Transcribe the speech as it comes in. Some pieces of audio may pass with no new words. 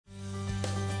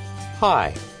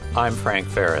Hi, I'm Frank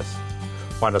Ferris,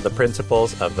 one of the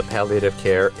principals of the Palliative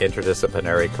Care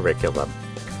Interdisciplinary Curriculum.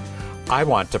 I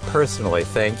want to personally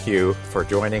thank you for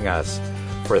joining us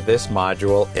for this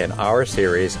module in our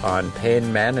series on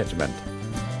pain management.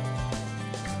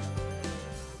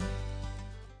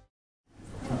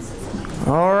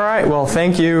 All right, well,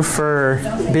 thank you for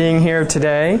being here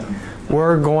today.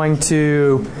 We're going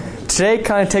to today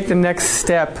kind of take the next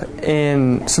step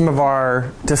in some of our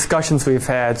discussions we've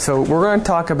had. So we're going to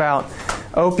talk about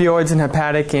opioids and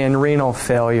hepatic and renal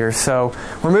failure. So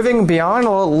we're moving beyond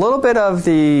a little bit of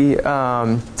the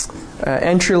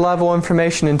entry-level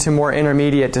information into more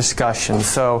intermediate discussion.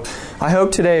 So I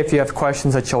hope today, if you have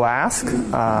questions that you'll ask,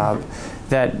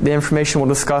 that the information we'll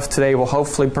discuss today will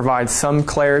hopefully provide some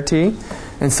clarity.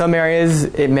 In some areas,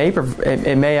 it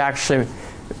may actually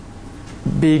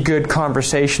be good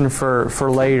conversation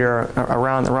for later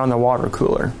around the water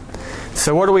cooler.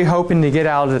 So what are we hoping to get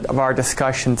out of our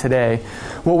discussion today?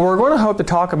 What we're going to hope to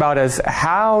talk about is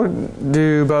how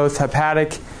do both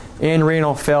hepatic and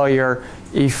renal failure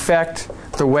affect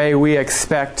the way we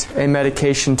expect a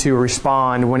medication to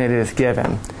respond when it is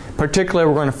given. Particularly,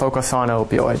 we're going to focus on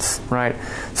opioids, right?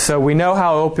 So we know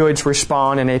how opioids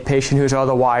respond in a patient who's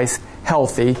otherwise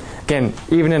healthy. Again,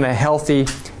 even in a healthy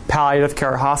palliative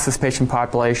care hospice patient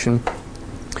population.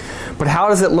 But how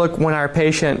does it look when our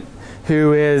patient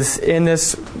who is in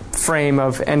this frame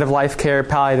of end-of-life care,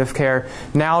 palliative care,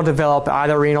 now develop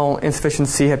either renal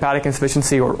insufficiency, hepatic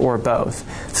insufficiency, or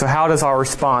both? So how does our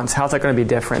response, how's that going to be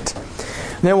different?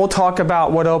 And then we'll talk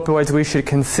about what opioids we should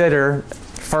consider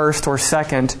first or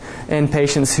second in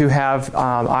patients who have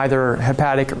either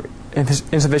hepatic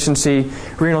insufficiency,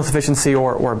 renal insufficiency,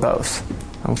 or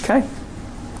both. Okay?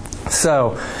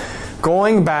 So,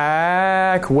 going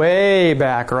back, way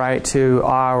back, right, to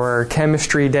our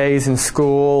chemistry days in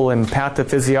school and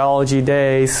pathophysiology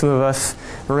days, some of us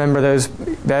remember those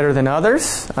better than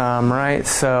others, right?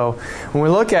 So when we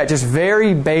look at just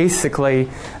very basically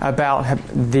about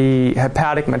the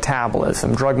hepatic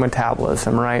metabolism, drug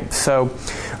metabolism, right? So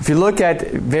if you look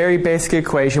at very basic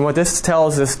equation, what this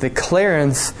tells us, the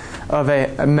clearance of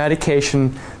a medication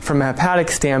from a hepatic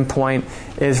standpoint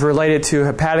is related to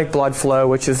hepatic blood flow,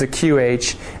 which is the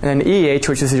QH, and then EH,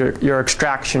 which is your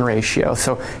extraction ratio.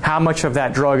 So how much of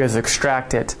that drug is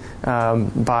extracted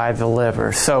by the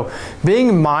liver. So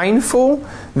being mindful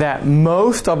that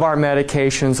most of our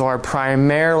medications are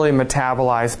primarily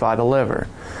metabolized by the liver.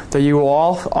 Though you will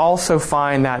also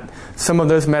find that some of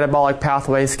those metabolic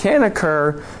pathways can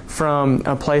occur from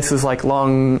places like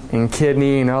lung and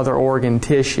kidney and other organ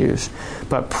tissues.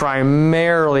 But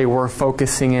primarily we're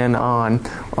focusing in on,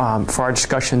 for our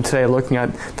discussion today, looking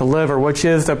at the liver, which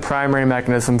is the primary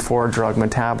mechanism for drug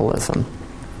metabolism.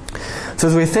 So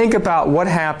as we think about what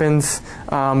happens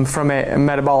from a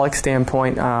metabolic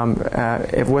standpoint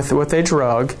with a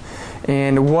drug,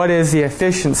 and what is the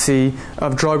efficiency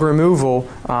of drug removal,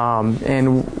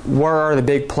 and where are the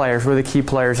big players, where are the key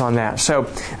players on that? So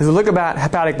as we look about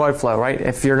hepatic blood flow, right,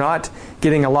 if you're not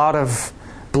getting a lot of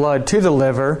blood to the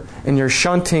liver and you're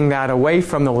shunting that away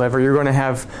from the liver, you're going to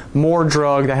have more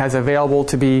drug that has available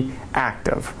to be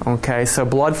active. Okay, so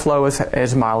blood flow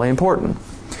is mildly important.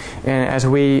 And as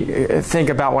we think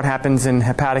about what happens in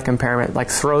hepatic impairment like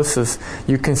cirrhosis,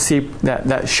 you can see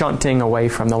that shunting away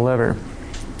from the liver.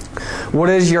 What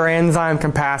is your enzyme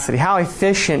capacity? How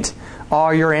efficient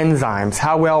are your enzymes?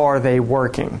 How well are they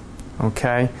working?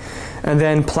 Okay? And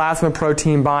then plasma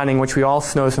protein binding, which we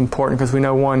also know is important because we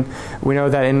know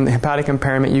that in hepatic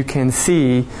impairment you can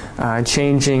see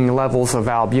changing levels of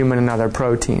albumin and other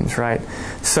proteins, right?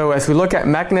 So as we look at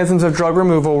mechanisms of drug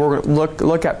removal, we're going to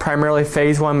look at primarily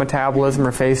phase 1 metabolism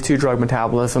or phase 2 drug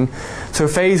metabolism. So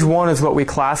phase 1 is what we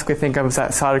classically think of as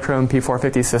that cytochrome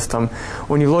P450 system.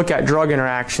 When you look at drug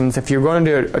interactions, if you're going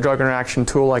to do a drug interaction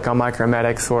tool like on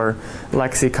Micromedics or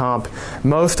LexiComp,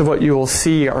 most of what you will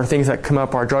see are things that come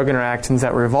up are drug interactions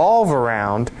that revolve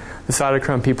around the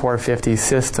cytochrome P450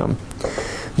 system.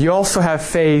 You also have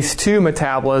phase 2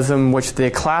 metabolism, which the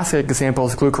classic example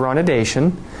is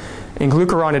glucuronidation. And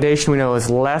glucuronidation we know is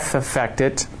less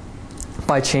affected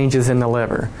by changes in the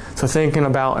liver. So thinking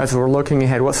about, as we're looking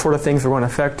ahead, what sort of things are going to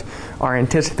affect our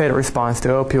anticipated response to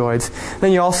opioids.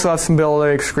 Then you also have some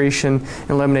biliary excretion and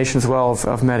elimination as well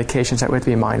of medications that we have to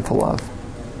be mindful of.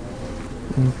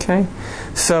 Okay,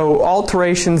 so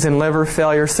alterations in liver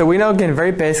failure. So we know, again,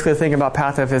 very basically thinking about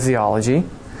pathophysiology,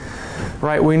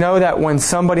 right? We know that when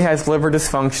somebody has liver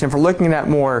dysfunction, if we're looking at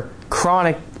more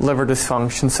chronic liver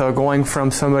dysfunction, so going from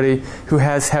somebody who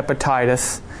has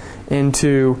hepatitis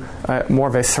into more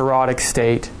of a cirrhotic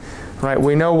state, right?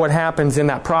 We know what happens in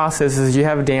that process is you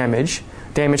have damage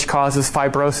damage causes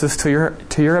fibrosis to your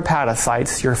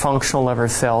hepatocytes, your functional liver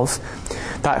cells.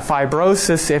 That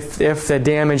fibrosis, if the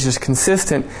damage is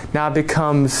consistent, now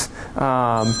becomes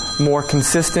more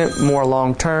consistent, more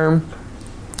long-term.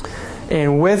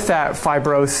 And with that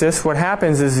fibrosis, what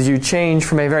happens is you change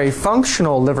from a very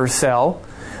functional liver cell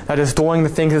that is doing the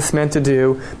things it's meant to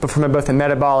do, but from both a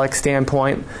metabolic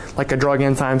standpoint, like a drug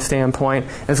enzyme standpoint,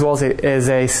 as well as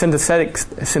a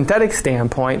synthetic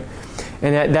standpoint,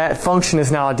 and that function is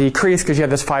now decreased because you have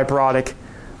this fibrotic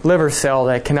liver cell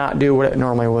that cannot do what it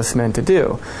normally was meant to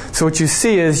do. So what you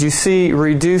see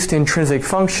reduced intrinsic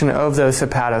function of those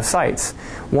hepatocytes.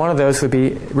 One of those would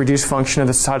be reduced function of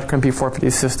the cytochrome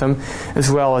P450 system, as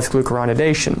well as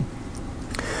glucuronidation.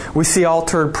 We see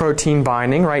altered protein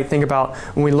binding, right? Think about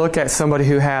when we look at somebody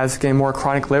who has, again, more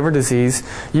chronic liver disease,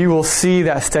 you will see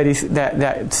that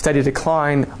steady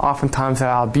decline oftentimes of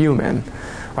albumin,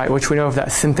 right? Which we know of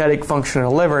that synthetic function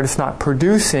of the liver, it's not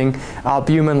producing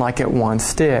albumin like it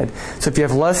once did. So if you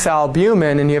have less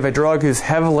albumin and you have a drug who's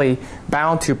heavily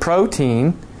bound to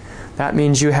protein, that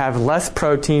means you have less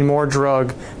protein, more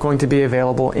drug going to be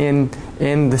available in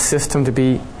the system to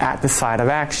be at the site of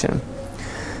action.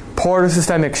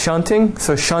 Portosystemic shunting,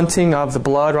 so shunting of the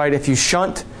blood, right? If you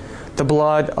shunt the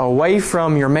blood away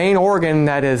from your main organ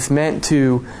that is meant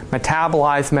to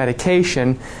metabolize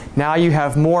medication, now you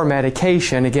have more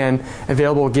medication, again,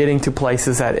 available getting to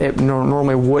places that it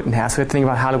normally wouldn't have. So we have to think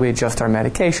about how do we adjust our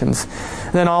medications.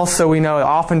 And then also we know that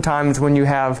oftentimes when you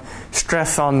have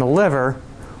stress on the liver,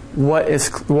 what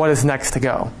is next to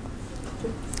go?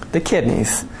 The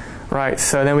kidneys, right?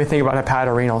 So then we think about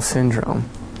hepatorenal syndrome.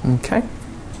 Okay?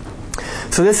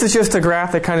 So this is just a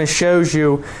graph that kind of shows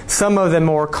you some of the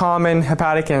more common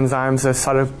hepatic enzymes, the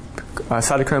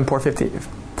cytochrome P450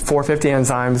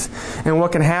 enzymes, and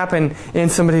what can happen in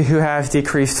somebody who has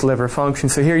decreased liver function.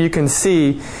 So here you can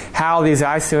see how these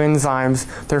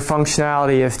isoenzymes, their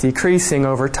functionality is decreasing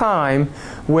over time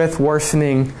with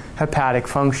worsening hepatic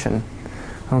function.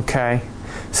 Okay,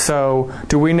 so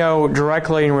do we know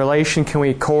directly in relation, can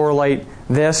we correlate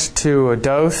this to a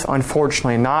dose?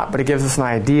 Unfortunately not, but it gives us an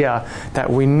idea that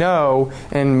we know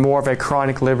in more of a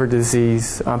chronic liver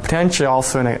disease, potentially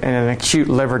also in an acute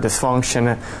liver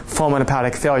dysfunction, fulminant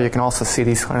hepatic failure, you can also see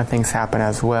these kind of things happen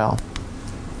as well.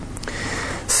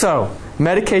 So,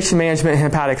 medication management and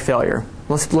hepatic failure.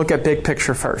 Let's look at big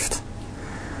picture first.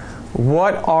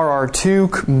 What are our two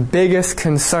biggest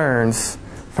concerns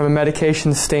from a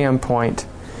medication standpoint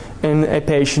in a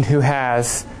patient who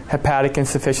has hepatic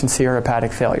insufficiency or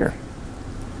hepatic failure?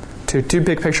 Two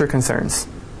big picture concerns.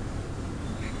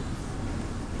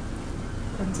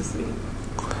 Toxicity.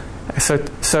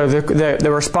 So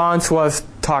the response was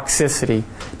toxicity.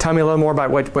 Tell me a little more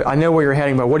about what I know where you're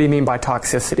heading, but what do you mean by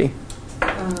toxicity?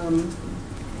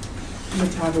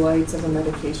 Metabolites of a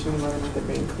medication whether or not they're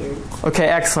being cleared. Okay,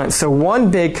 excellent. So one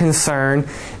big concern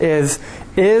is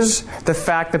the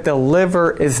fact that the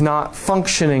liver is not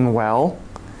functioning well.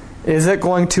 Is it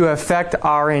going to affect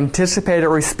our anticipated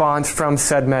response from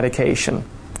said medication?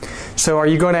 So are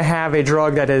you going to have a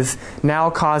drug that is now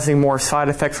causing more side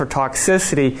effects or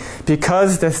toxicity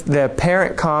because the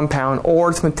parent compound or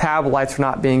its metabolites are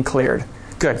not being cleared?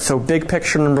 Good. So big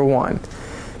picture number one.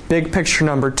 Big picture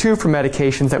number two for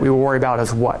medications that we will worry about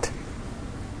is what?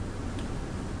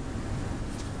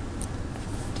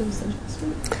 Dose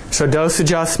adjustment. So dose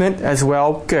adjustment as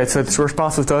well. Good. So it's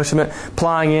responsive dose adjustment.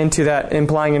 Implying into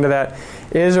that,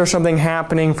 is there something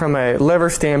happening from a liver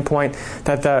standpoint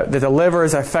that the liver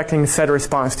is affecting said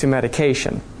response to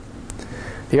medication?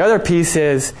 The other piece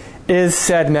is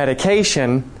said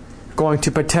medication going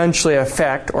to potentially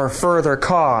affect or further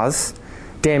cause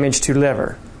damage to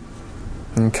liver?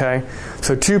 Okay,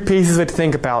 so two pieces to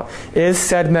think about. Is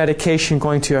said medication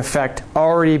going to affect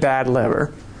already bad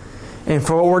liver? And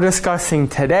for what we're discussing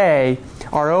today,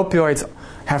 our opioids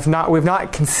we've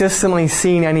not consistently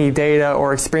seen any data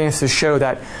or experience to show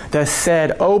that the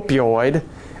said opioid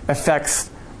affects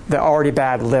the already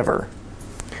bad liver.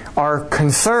 Our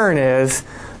concern is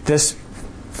this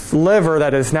liver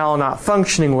that is now not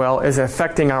functioning well is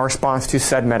affecting our response to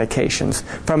said medications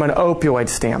from an opioid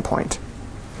standpoint.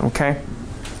 Okay?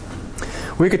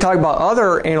 We could talk about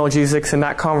other analgesics and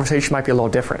that conversation might be a little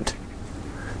different.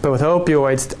 But with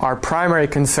opioids, our primary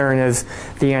concern is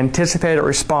the anticipated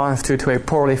response to a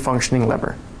poorly functioning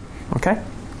liver. Okay?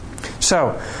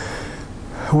 So,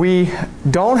 we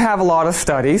don't have a lot of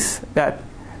studies that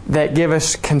give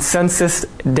us consensus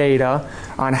data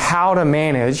on how to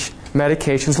manage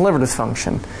medications liver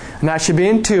dysfunction. And that should be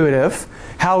intuitive.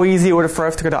 How easy would it for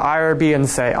us to go to IRB and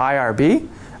say, IRB,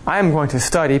 I am going to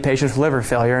study patients with liver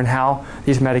failure and how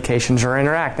these medications are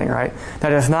interacting, right?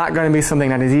 That is not going to be something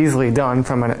that is easily done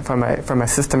from a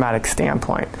systematic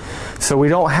standpoint. So we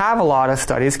don't have a lot of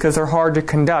studies because they're hard to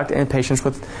conduct in patients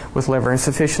with liver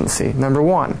insufficiency, number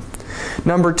one.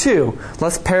 Number two,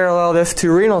 let's parallel this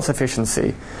to renal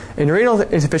insufficiency. In renal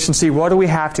insufficiency, what do we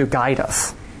have to guide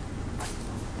us?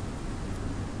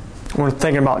 We're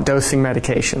thinking about dosing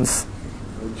medications.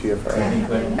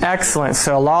 GFR. Excellent.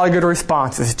 So a lot of good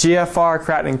responses. GFR,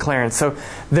 creatinine clearance. So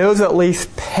those at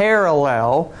least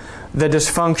parallel the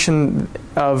dysfunction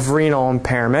of renal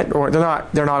impairment, or they're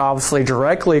not obviously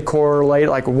directly correlated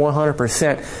like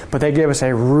 100%, but they give us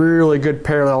a really good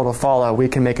parallel to follow. We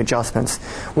can make adjustments.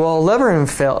 Well,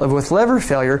 with liver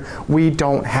failure, we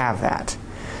don't have that.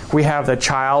 We have the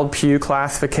Child-Pugh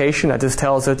classification that just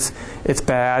tells it's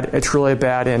bad, it's really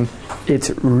bad, and it's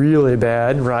really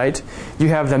bad, right? You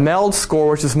have the MELD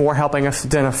score, which is more helping us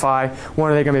identify when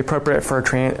are they going to be appropriate for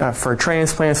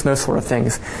transplants and those sort of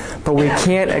things. But we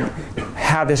can't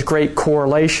have this great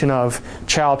correlation of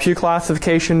Child-Pugh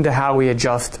classification to how we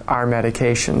adjust our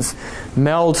medications,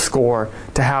 MELD score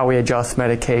to how we adjust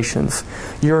medications.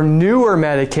 Your newer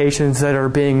medications that are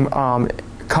being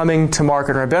coming to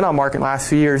market or have been on market in the last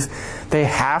few years, they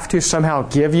have to somehow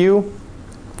give you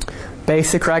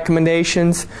basic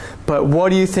recommendations. But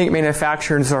what do you think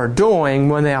manufacturers are doing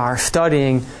when they are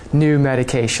studying new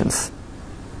medications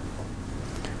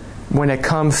when it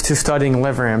comes to studying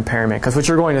liver impairment? Because what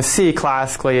you're going to see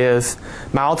classically is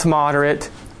mild to moderate,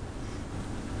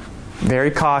 very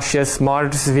cautious,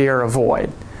 moderate to severe, avoid.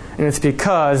 And it's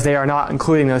because they are not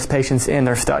including those patients in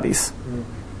their studies.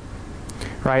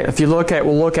 Right? If you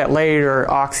we'll look at later,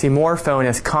 oxymorphone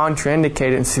is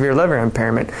contraindicated in severe liver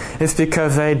impairment. It's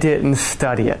because they didn't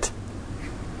study it.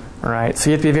 All right? So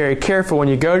you have to be very careful when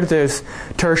you go to those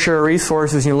tertiary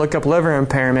resources and you look up liver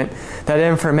impairment. That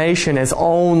information is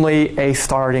only a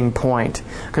starting point,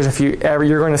 because you're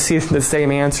going to see the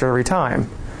same answer every time.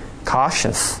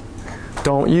 Cautious.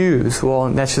 Don't use.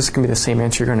 Well, that's just going to be the same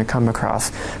answer you're going to come across,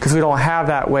 because we don't have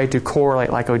that way to correlate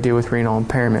like we do with renal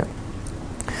impairment.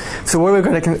 So what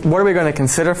are we going to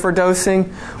consider for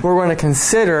dosing? We're going to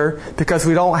consider, because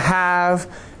we don't have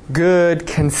good,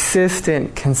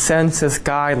 consistent consensus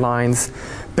guidelines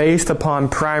based upon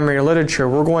primary literature,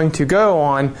 we're going to go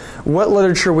on what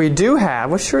literature we do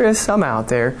have, which there is some out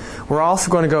there. We're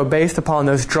also going to go based upon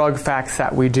those drug facts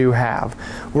that we do have.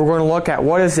 We're going to look at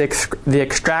what is the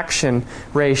extraction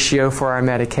ratio for our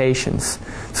medications.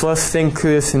 So let's think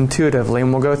through this intuitively,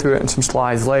 and we'll go through it in some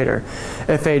slides later.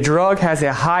 If a drug has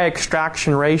a high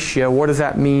extraction ratio, what does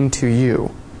that mean to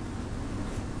you?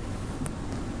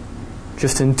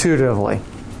 Just intuitively.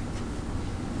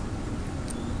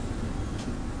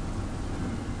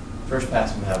 First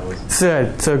pass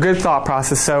metabolism. So good thought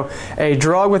process. So a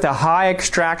drug with a high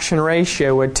extraction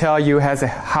ratio would tell you has a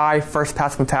high first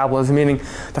pass metabolism, meaning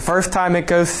the first time it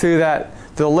goes through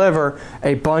the liver,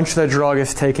 a bunch of the drug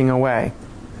is taken away.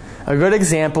 A good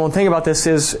example, and think about this,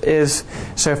 is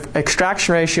so if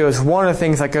extraction ratio is one of the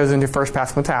things that goes into first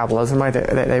pass metabolism, right?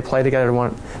 They play together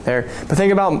one there. But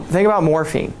think about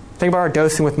morphine. Think about our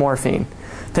dosing with morphine.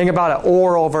 Think about an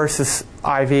oral versus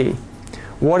IV.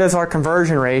 What is our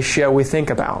conversion ratio we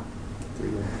think about?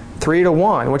 3 to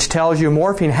 1, which tells you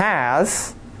morphine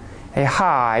has a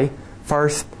high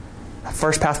first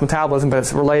pass metabolism, but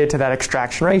it's related to that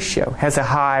extraction ratio. Has a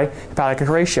high hepatic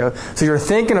ratio. So you're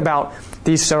thinking about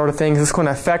these sort of things. It's going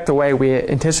to affect the way we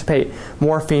anticipate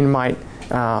morphine might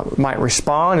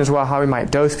respond, as well as how we might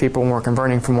dose people when we're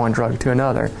converting from one drug to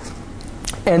another.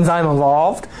 Enzyme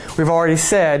involved. We've already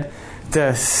said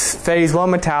the phase 1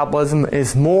 metabolism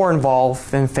is more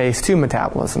involved than phase 2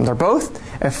 metabolism. They're both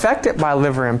affected by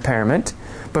liver impairment,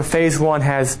 but phase 1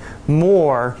 is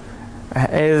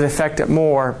affected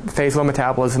more phase 1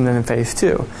 metabolism than in phase 2.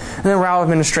 And then route of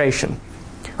administration.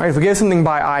 All right, if we give something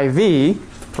by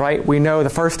IV, right, we know the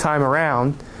first time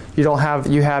around you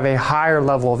have a higher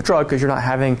level of drug because you're not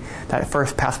having that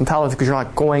first pass metabolism, because you're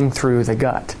not going through the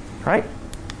gut, right?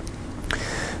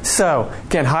 So,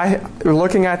 again, we're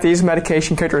looking at these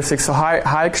medication characteristics. So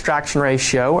high extraction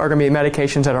ratio are going to be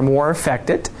medications that are more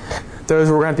affected. Those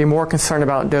we're going to be more concerned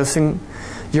about dosing.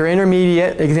 Your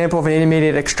example of an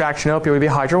intermediate extraction opioid would be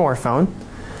hydromorphone.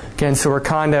 Again, so we're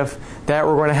going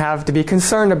to have to be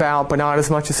concerned about, but not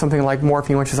as much as something like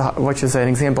morphine, which is an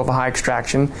example of a high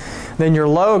extraction. Then your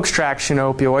low extraction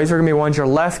opioids are going to be ones you're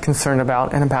less concerned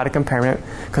about in hepatic impairment,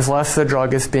 because less of the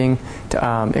drug is being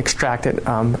extracted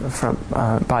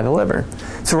by the liver.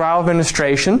 So route of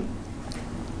administration,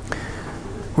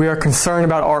 we are concerned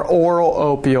about our oral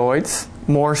opioids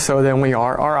more so than we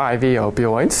are our IV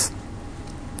opioids.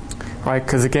 right?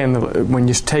 Because again, when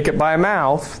you take it by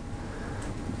mouth,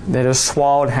 that is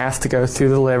swallowed, has to go through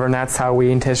the liver, and that's how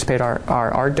we anticipate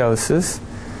our doses.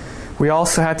 We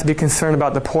also have to be concerned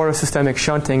about the portosystemic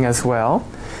shunting as well.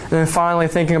 And then finally,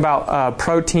 thinking about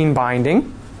protein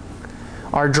binding.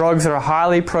 Our drugs that are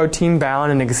highly protein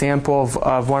bound, an example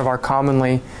of one of our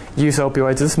commonly used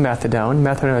opioids is methadone.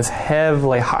 Methadone is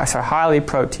highly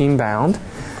protein bound.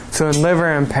 So in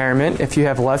liver impairment, if you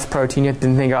have less protein, you have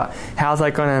to think about how's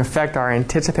that going to affect our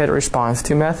anticipated response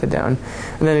to methadone.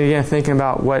 And then again, thinking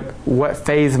about what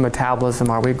phase of metabolism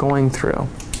are we going through.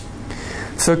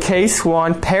 So case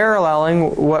 1,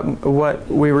 paralleling what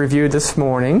we reviewed this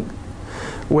morning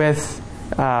with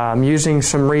using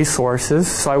some resources.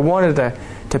 So I wanted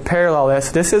to parallel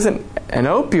this. This isn't an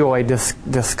opioid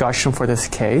discussion for this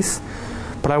case,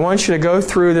 but I want you to go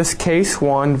through this case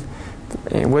 1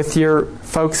 with your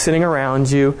folks sitting around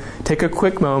you. Take a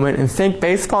quick moment and think,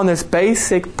 based upon this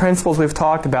basic principles we've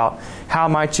talked about, how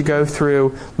might you go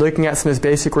through looking at some of these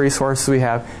basic resources we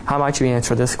have, how might you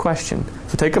answer this question?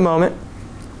 So take a moment,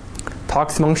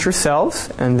 talk amongst yourselves,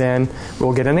 and then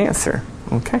we'll get an answer.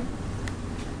 Okay?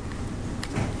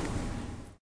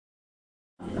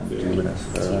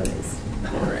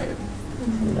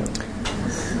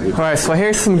 All right, so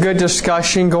here's some good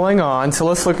discussion going on. So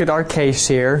let's look at our case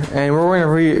here. And we're going to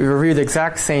review the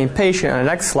exact same patient on the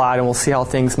next slide, and we'll see how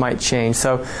things might change.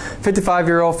 So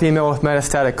 55-year-old female with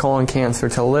metastatic colon cancer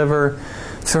to liver.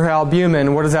 So her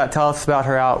albumin, what does that tell us about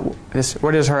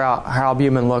what is her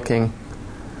albumin looking?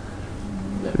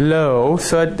 Low.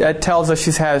 So it tells us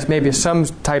she has maybe some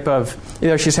type of,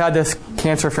 she's had this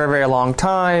cancer for a very long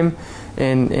time,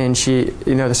 and she,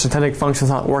 the synthetic function's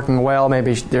not working well.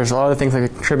 Maybe there's a lot of things that are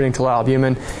contributing to low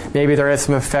albumin. Maybe there is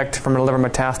some effect from a liver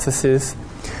metastasis.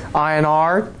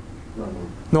 INR,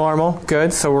 normal,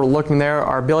 good. So we're looking there.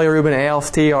 Our bilirubin and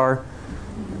ALT are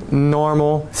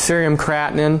normal. Serum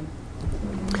creatinine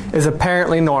is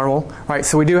apparently normal, right?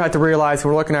 So we do have to realize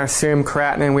when we're looking at our serum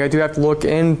creatinine, we do have to look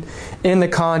in the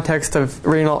context of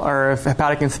renal or of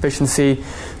hepatic insufficiency.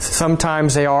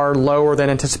 Sometimes they are lower than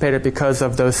anticipated because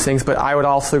of those things, but I would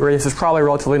also agree this is probably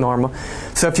relatively normal.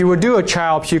 So if you would do a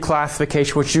Child-Pugh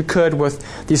classification, which you could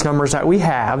with these numbers that we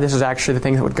have, this is actually the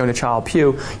things that would go into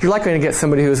Child-Pugh, you're likely to get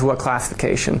somebody who's what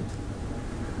classification?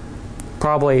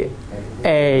 Probably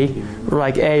A,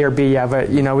 like A or B, yeah, but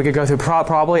we could go through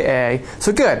probably A.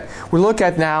 So good. We look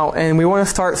at now, and we want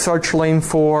to start sertraline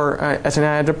as an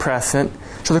antidepressant.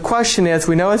 So the question is,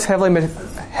 we know it's heavily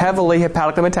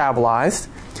hepatically metabolized.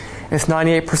 It's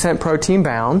 98% protein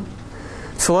bound.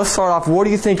 So let's start off. What do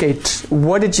you think?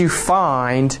 What did you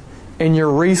find in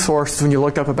your resources when you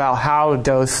looked up about how to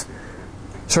dose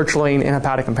sertraline in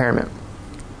hepatic impairment?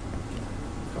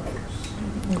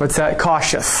 What's that?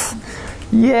 Cautious.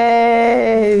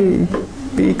 Yay!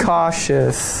 Be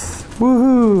cautious.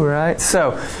 Woohoo, right?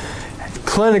 So,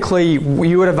 clinically,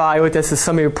 you would evaluate this as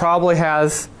somebody who probably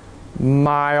has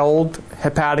mild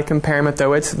hepatic impairment,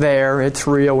 though it's there, it's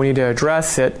real, we need to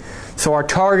address it. So our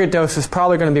target dose is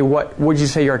probably going to be, what would you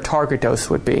say your target dose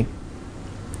would be?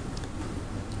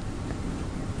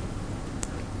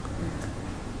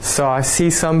 So I see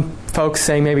some folks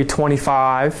saying maybe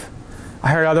 25. I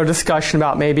heard other discussion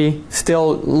about maybe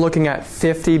still looking at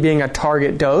 50 being a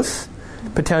target dose,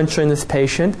 potentially in this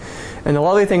patient. And the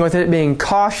lovely thing with it being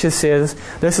cautious is,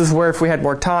 this is where if we had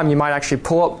more time, you might actually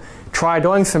try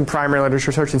doing some primary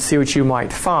literature research and see what you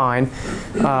might find.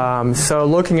 So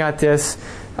looking at this,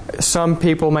 some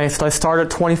people may start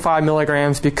at 25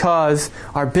 milligrams because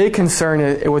our big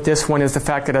concern with this one is the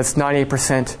fact that it's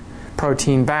 98%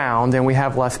 protein bound and we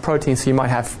have less protein, so you might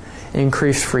have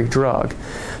increased free drug.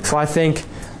 So I think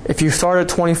if you start at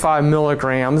 25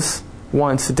 milligrams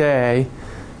once a day,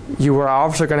 you are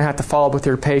obviously going to have to follow up with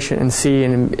your patient and see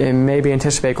and maybe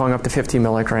anticipate going up to 50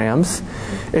 milligrams.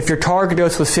 If your target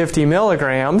dose was 50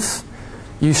 milligrams,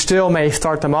 you still may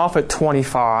start them off at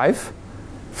 25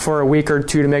 for a week or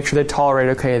two to make sure they tolerate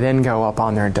okay, then go up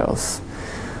on their dose.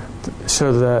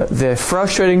 So the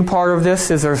frustrating part of this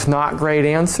is there's not great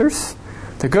answers.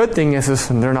 The good thing is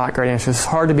they're not great answers. It's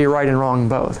hard to be right and wrong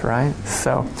both, right?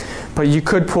 So, but you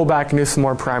could pull back and do some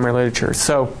more primary literature.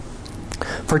 So,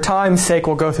 for time's sake,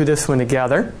 we'll go through this one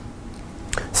together.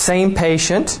 Same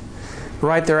patient,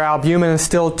 right? Their albumin is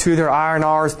still 2. Their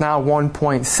INR is now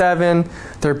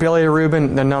 1.7. Their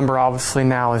bilirubin, the number obviously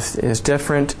now is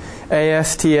different.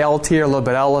 AST, LT are a little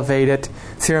bit elevated.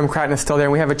 Serum creatinine is still there.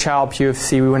 And we have a Child-Pugh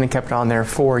FC. We went and kept it on there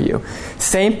for you.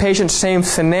 Same patient, same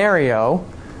scenario.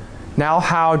 Now,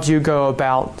 how do you go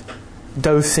about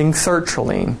dosing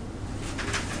sertraline?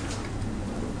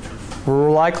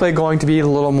 We're likely going to be a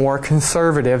little more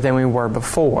conservative than we were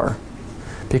before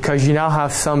because you now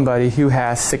have somebody who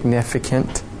has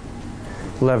significant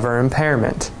liver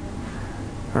impairment.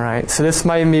 All right, so this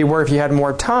might be where if you had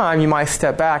more time, you might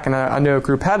step back, and I know a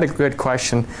group had a good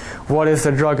question: what is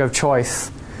the drug of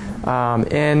choice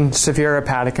in severe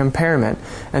hepatic impairment?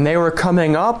 And they were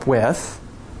coming up with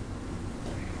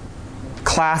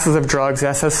classes of drugs.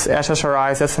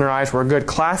 SSRIs, SNRIs were good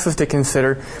classes to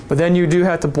consider, but then you do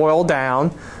have to boil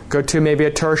down, go to maybe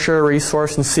a tertiary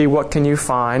resource and see what can you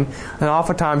find, and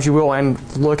oftentimes you will end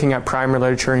looking at primary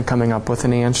literature and coming up with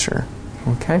an answer.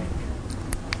 Okay?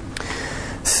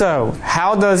 So,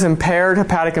 how does impaired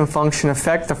hepatic function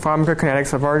affect the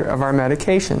pharmacokinetics of our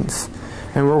medications?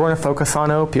 And we're going to focus on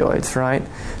opioids, right?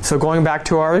 So going back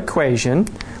to our equation,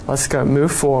 let's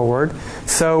move forward.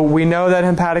 So we know that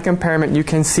hepatic impairment, you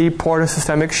can see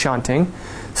portosystemic shunting.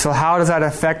 So how does that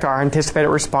affect our anticipated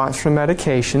response from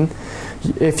medication?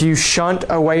 If you shunt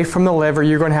away from the liver,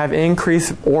 you're going to have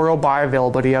increased oral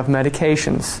bioavailability of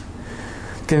medications.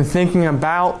 Again, thinking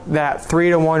about that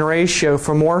 3-to-1 ratio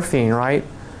for morphine, right?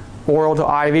 Oral to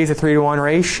IV is a 3-to-1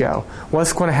 ratio.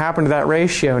 What's going to happen to that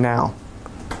ratio now?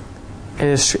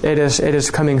 It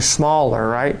is coming smaller,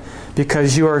 right?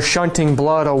 Because you are shunting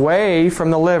blood away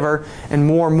from the liver, and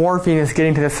more morphine is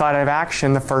getting to the site of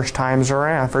action the first few times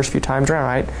around,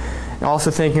 right? And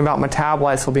also thinking about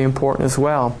metabolites will be important as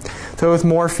well. So with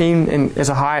morphine is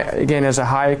a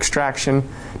high extraction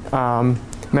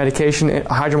medication.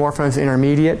 Hydromorphone is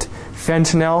intermediate.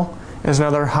 Fentanyl is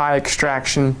another high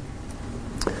extraction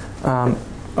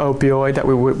opioid that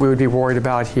we would be worried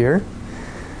about here.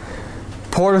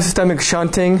 Portosystemic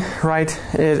shunting, right,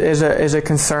 is a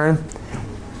concern.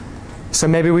 So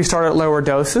maybe we start at lower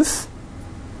doses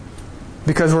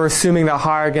because we're assuming the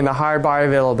higher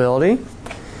bioavailability.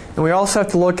 And we also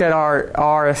have to look at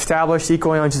our established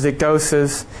equal-analgesic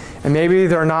doses, and maybe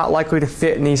they're not likely to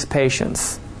fit in these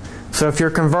patients. So if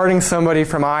you're converting somebody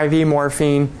from IV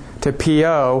morphine to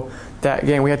PO, that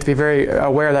again we have to be very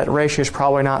aware that ratio is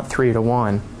probably not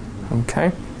 3-to-1.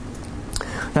 Okay?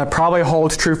 That probably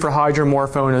holds true for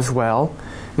hydromorphone as well.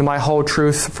 It might hold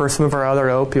true for some of our other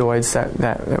opioids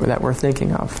that we're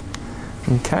thinking of.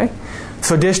 Okay?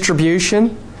 So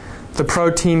distribution, the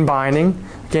protein binding.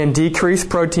 Again, decreased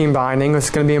protein binding is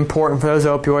going to be important for those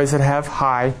opioids that have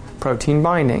high protein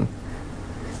binding.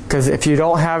 Because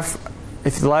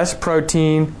if less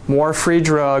protein, more free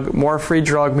drug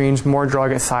means more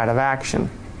drug at site of action.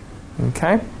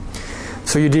 Okay?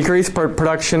 So you decrease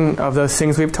production of those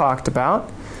things we've talked about.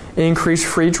 Increase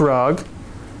free drug,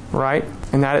 right?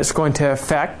 And that is going to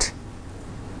affect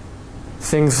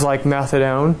things like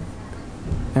methadone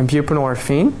and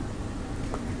buprenorphine.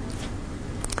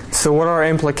 So what are our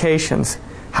implications?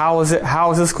 How is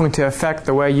this going to affect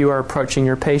the way you are approaching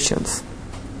your patients?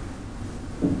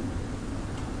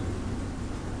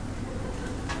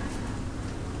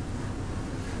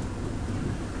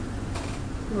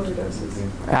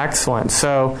 Excellent.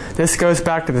 So this goes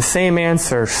back to the same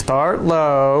answer. Start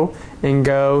low and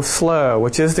go slow,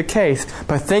 which is the case.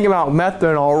 But think about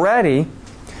methadone already.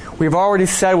 We've already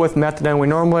said with methadone, we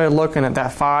normally are looking at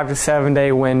that 5 to 7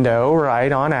 day window,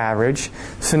 right, on average.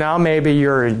 So now maybe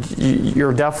you're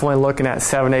definitely looking at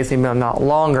 7 days, maybe not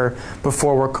longer,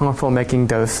 before we're comfortable making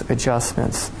dose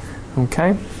adjustments.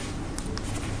 Okay?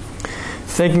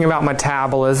 Thinking about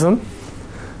metabolism.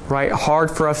 Right,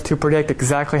 hard for us to predict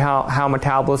exactly how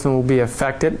metabolism will be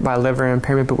affected by liver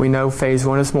impairment, but we know phase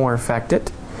 1 is more affected.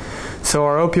 So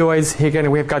our opioids, again,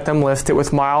 we've got them listed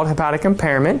with mild hepatic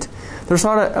impairment. There's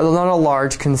not a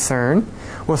large concern.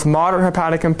 With moderate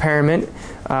hepatic impairment,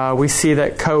 we see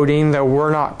that codeine, though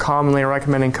we're not commonly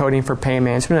recommending codeine for pain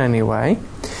management anyway.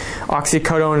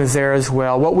 Oxycodone is there as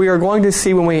well. What we are going to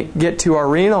see when we get to our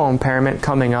renal impairment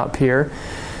coming up here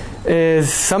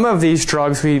is some of these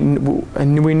drugs we know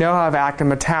have active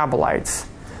metabolites.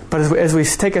 But as we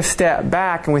take a step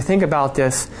back and we think about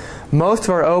this, most of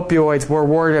our opioids we're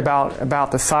worried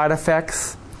about the side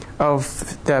effects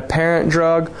of the parent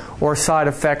drug or side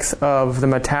effects of the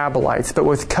metabolites. But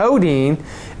with codeine,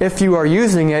 if you are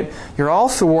using it, you're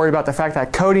also worried about the fact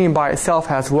that codeine by itself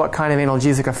has what kind of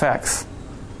analgesic effects?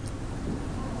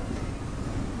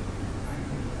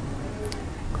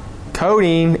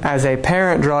 Codeine as a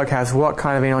parent drug has what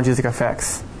kind of analgesic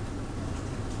effects?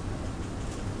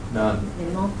 None.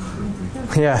 Minimal.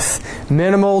 Yes,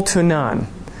 minimal to none.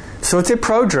 So it's a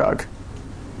prodrug.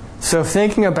 So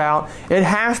thinking about, it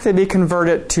has to be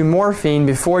converted to morphine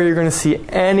before you're going to see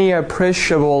any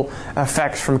appreciable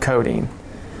effects from codeine.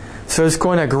 So it's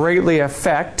going to greatly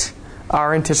affect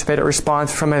our anticipated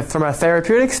response from a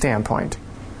therapeutic standpoint.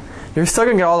 You're still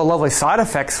going to get all the lovely side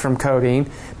effects from codeine,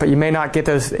 but you may not get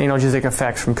those analgesic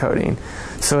effects from codeine.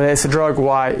 So it's a drug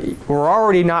why we're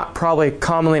already not probably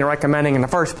commonly recommending in the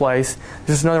first place.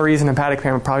 There's another reason hepatic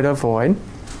impairment probably to avoid.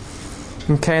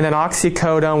 Okay, and then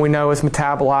oxycodone we know is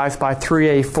metabolized by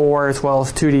 3A4 as well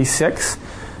as 2D6.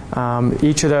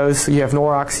 Each of those, you have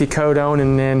noroxycodone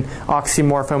and then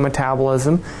oxymorphone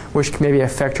metabolism, which can maybe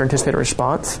affect your anticipated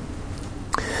response.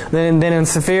 Then in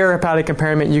severe hepatic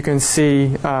impairment, you can see,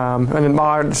 and then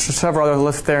moderate, several other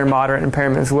lists there, moderate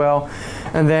impairment as well.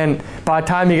 And then by the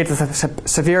time you get to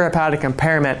severe hepatic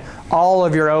impairment, all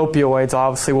of your opioids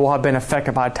obviously will have been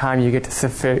affected by the time you get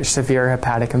to severe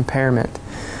hepatic impairment.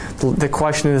 The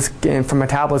question is, from a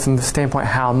metabolism standpoint,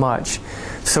 how much?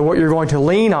 So what you're going to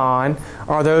lean on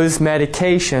are those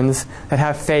medications that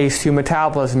have phase 2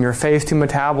 metabolism. Your phase 2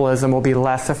 metabolism will be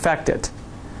less affected.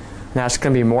 And that's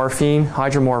going to be morphine,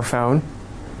 hydromorphone,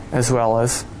 as well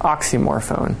as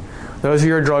oxymorphone. Those are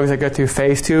your drugs that go through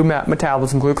phase 2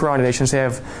 metabolism, glucuronidation. They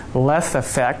have less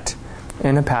effect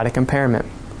in hepatic impairment.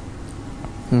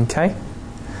 Okay?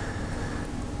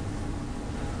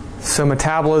 So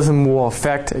metabolism will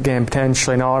affect, again,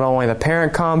 potentially not only the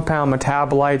parent compound,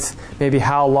 metabolites, maybe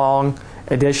how long,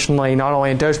 additionally, not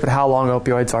only in dose, but how long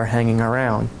opioids are hanging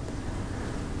around.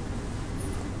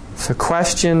 So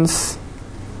questions,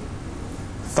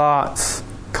 thoughts,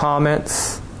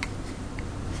 comments?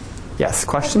 Yes,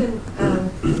 question?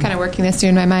 Kind of working this through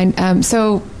in my mind.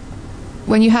 So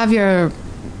when you have your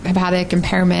hepatic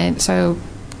impairment, so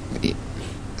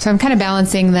I'm kind of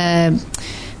balancing the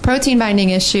protein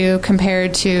binding issue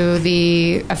compared to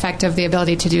the effect of the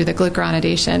ability to do the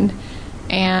glucuronidation.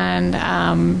 And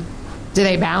do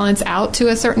they balance out to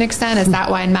a certain extent? Is that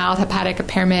why in mild hepatic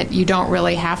impairment you don't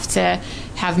really have to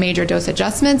have major dose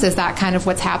adjustments? Is that kind of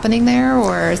what's happening there,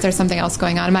 or is there something else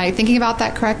going on? Am I thinking about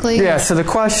that correctly? Yeah, so the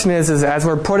question is as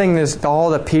we're putting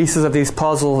all the pieces of these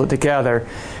puzzles together,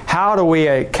 how do we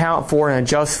account for and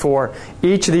adjust for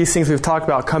each of these things we've talked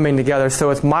about coming together? So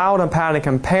with mild hepatic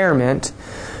impairment,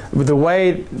 the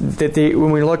way that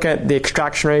when we look at the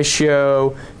extraction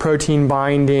ratio, protein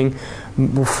binding,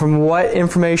 from what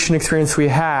information experience we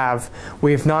have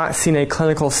not seen a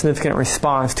clinical significant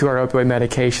response to our opioid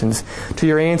medications. To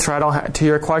your answer, to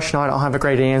your question, I don't have a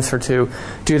great answer to.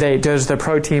 Does the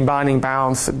protein binding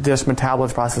balance this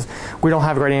metabolism process? We don't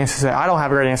have a great answer to that. I don't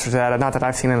have a great answer to that. Not that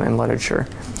I've seen in literature.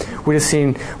 We just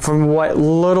seen from what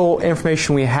little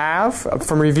information we have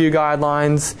from review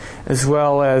guidelines as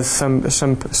well as some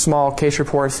small case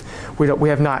reports. We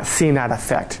have not seen that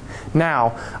effect.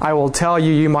 Now, I will tell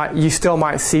you, you still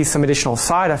might see some additional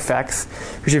side effects,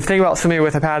 because if you think about somebody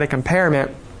with hepatic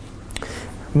impairment,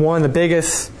 one of the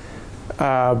biggest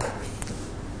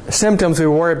symptoms we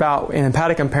worry about in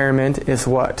hepatic impairment is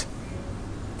what?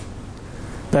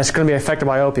 That's going to be affected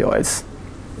by opioids.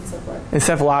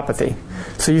 Encephalopathy.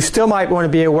 So you still might want to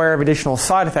be aware of additional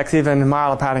side effects even in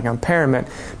mild hepatic impairment,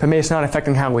 but maybe it's not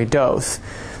affecting how we dose.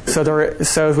 So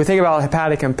as we think about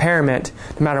hepatic impairment,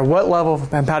 no matter what level of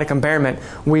hepatic impairment,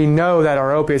 we know that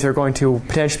our opioids are going to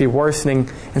potentially be worsening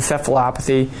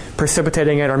encephalopathy,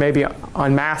 precipitating it, or maybe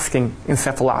unmasking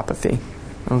encephalopathy.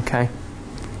 Okay.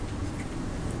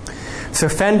 So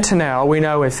fentanyl, we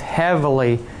know, is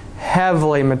heavily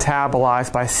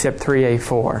metabolized by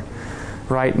CYP3A4.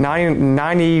 Right?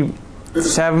 97 to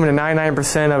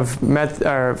 99% of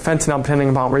fentanyl, depending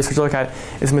upon what research you look at,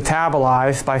 is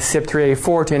metabolized by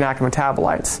CYP3A4 to inactive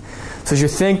metabolites. So as you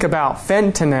think about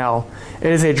fentanyl,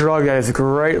 it is a drug that is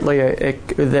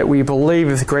that we believe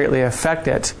is greatly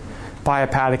affected by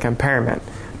hepatic impairment.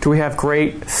 Do we have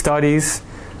great studies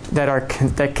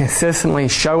that consistently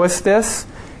show us this?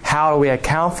 How do we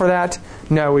account for that?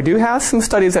 No, we do have some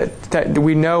studies that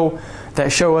we know that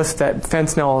show us that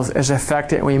fentanyl is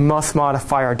affected and we must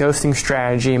modify our dosing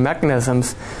strategy and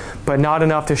mechanisms, but not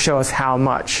enough to show us how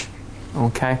much.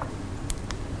 Okay?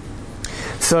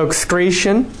 So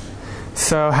excretion.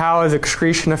 So how is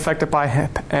excretion affected by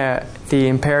the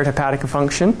impaired hepatic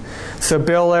function? So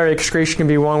biliary excretion can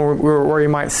be one where you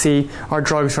might see our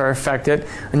drugs are affected,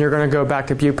 and you're going to go back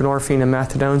to buprenorphine and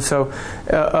methadone. So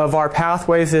of our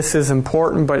pathways, this is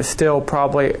important, but it's still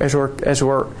probably, as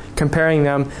we're comparing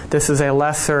them, this is a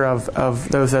lesser of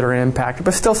those that are impacted,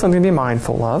 but still something to be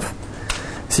mindful of.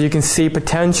 So you can see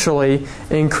potentially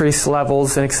increased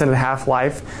levels and extended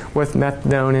half-life with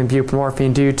methadone and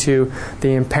buprenorphine due to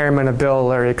the impairment of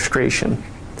biliary excretion.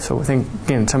 So I think,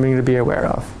 again, something to be aware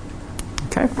of.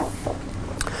 Okay?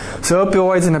 So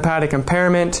opioids and hepatic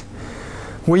impairment.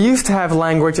 We used to have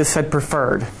language that said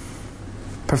preferred.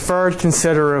 Preferred,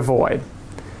 consider, avoid.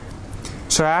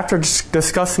 So after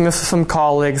discussing this with some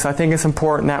colleagues, I think it's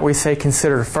important that we say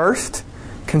consider first,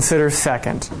 consider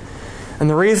second. And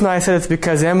the reason I said it's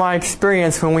because in my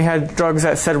experience, when we had drugs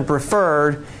that said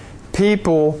preferred,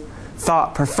 people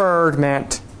thought preferred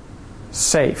meant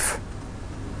safe.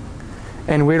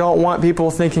 And we don't want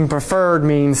people thinking preferred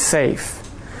means safe.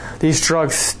 These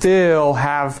drugs still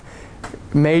have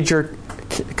major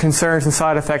concerns and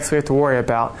side effects we have to worry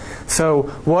about. So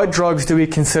what drugs do we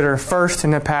consider first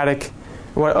in hepatic,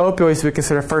 what opioids do we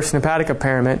consider first in hepatic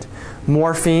impairment?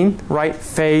 Morphine, right,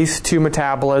 phase 2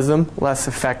 metabolism, less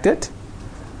affected.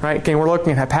 Right, again, we're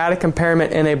looking at hepatic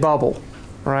impairment in a bubble,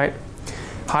 right?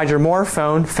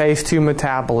 Hydromorphone, phase 2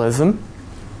 metabolism.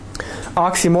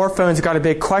 Oxymorphone's got a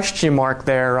big question mark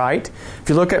there, right? If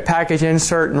you look at package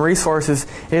insert and resources,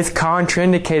 it's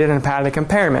contraindicated in hepatic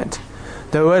impairment,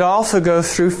 though it also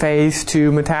goes through phase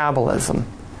 2 metabolism.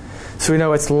 So we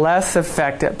know it's less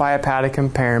affected by hepatic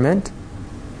impairment.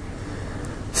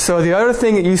 So the other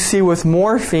thing that you see with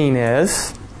morphine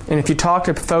is, and if you talk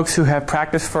to folks who have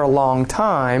practiced for a long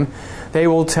time, they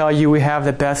will tell you we have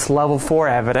the best level 4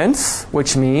 evidence,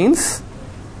 which means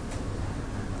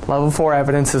level 4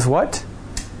 evidence is what?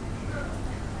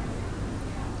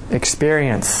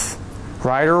 Experience.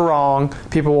 Right or wrong,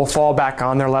 people will fall back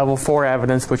on their level 4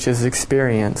 evidence, which is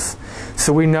experience.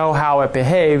 So we know how it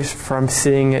behaves from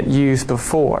seeing it used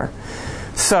before.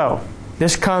 So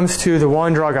this comes to the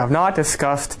one drug I've not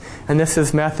discussed, and this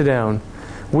is methadone.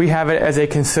 We have it as a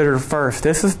considered first.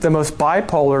 This is the most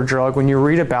bipolar drug when you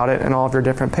read about it in all of your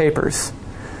different papers,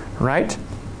 right?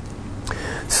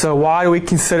 So why do we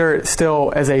consider it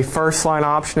still as a first-line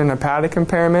option in hepatic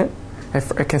impairment,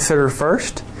 a considered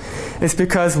first? It's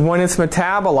because when it's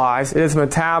metabolized, it is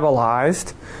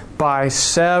metabolized by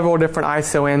several different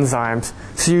isoenzymes.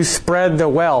 So you spread the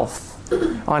wealth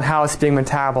on how it's being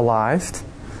metabolized.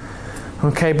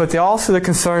 Okay, but also the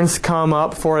concerns come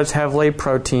up for it's heavily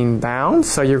protein bound,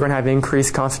 so you're going to have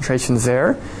increased concentrations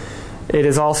there. It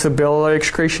is also biliary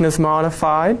excretion is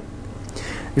modified.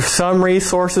 Some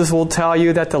resources will tell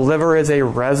you that the liver is a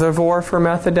reservoir for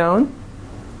methadone.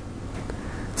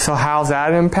 So how's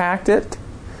that impacted?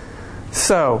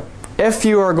 So if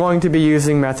you are going to be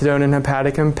using methadone in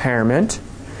hepatic impairment,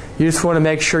 you just want to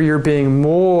make sure you're being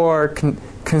more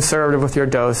conservative with your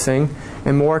dosing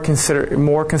and more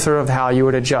conservative how you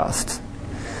would adjust.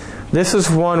 This is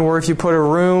one where if you put a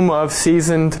room of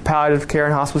seasoned palliative care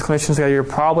and hospice clinicians together, you're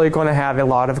probably going to have a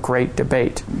lot of great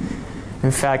debate.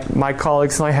 In fact, my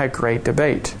colleagues and I had great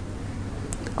debate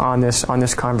on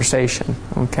this conversation.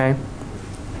 Okay.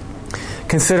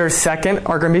 Consider second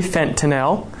are going to be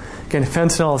fentanyl. Again,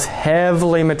 fentanyl is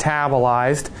heavily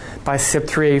metabolized by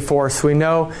CYP3A4, so we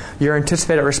know your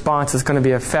anticipated response is going to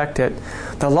be affected.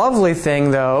 The lovely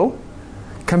thing, though,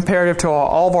 comparative to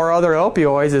all of our other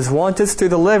opioids, is once it's through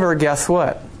the liver, guess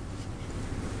what?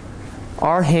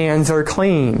 Our hands are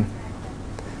clean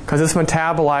because it's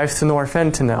metabolized to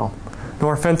norfentanyl.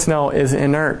 Norfentanyl is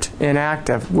inert,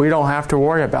 inactive. We don't have to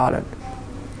worry about it.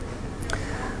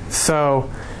 So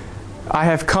I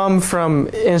have come from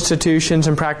institutions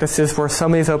and practices where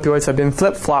some of these opioids have been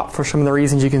flip-flopped for some of the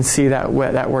reasons you can see that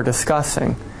we're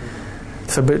discussing.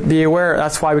 So but be aware,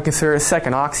 that's why we consider it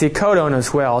second. Oxycodone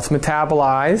as well. It's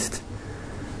metabolized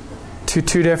to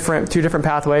two different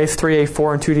pathways,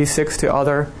 3A4 and 2D6 to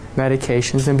other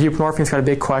medications. And buprenorphine's got a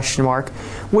big question mark.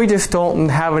 We just don't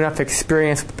have enough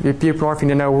experience with buprenorphine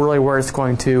to know really where it's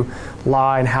going to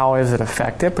lie and how is it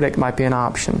effective, but it might be an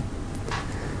option.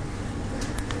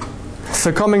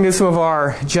 So coming to some of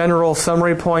our general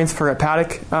summary points for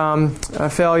hepatic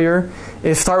failure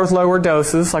is start with lower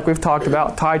doses, like we've talked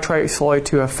about, titrate slowly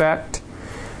to effect.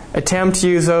 Attempt to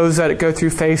use those that go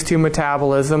through phase 2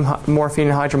 metabolism, morphine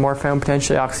and hydromorphone,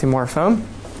 potentially oxymorphone.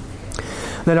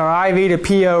 Then our IV to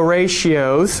PO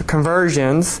ratios,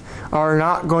 conversions, are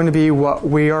not going to be what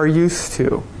we are used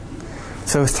to.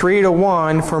 So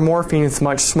 3-to-1 for morphine is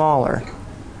much smaller.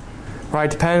 Right,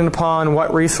 depending upon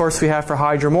what resource we have for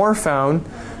hydromorphone,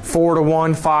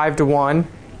 4-to-1, 5-to-1,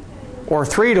 or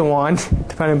 3-to-1,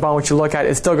 depending upon what you look at,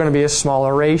 it's still going to be a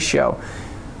smaller ratio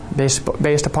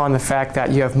based upon the fact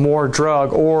that you have more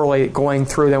drug orally going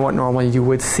through than what normally you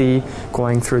would see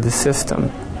going through the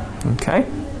system. Okay?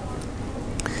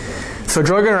 So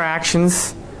drug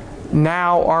interactions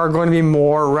now are going to be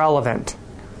more relevant.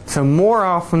 So more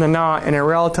often than not, in a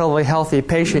relatively healthy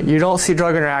patient, you don't see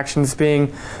drug interactions being,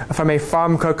 from a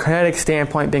pharmacokinetic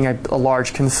standpoint, being a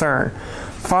large concern.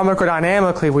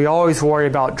 Pharmacodynamically, we always worry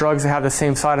about drugs that have the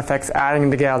same side effects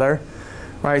adding together.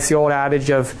 Right? It's the old adage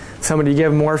of somebody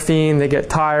give morphine, they get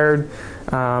tired,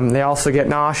 they also get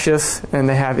nauseous, and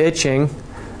they have itching.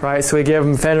 right? So we give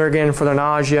them Phenergan for the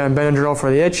nausea and Benadryl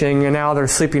for the itching, and now their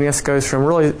sleepiness goes from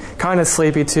really kind of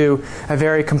sleepy to a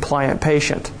very compliant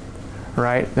patient,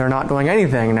 right? They're not doing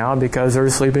anything now because they're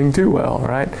sleeping too well,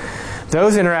 right?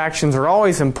 Those interactions are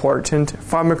always important.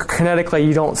 Pharmacokinetically,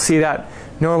 you don't see that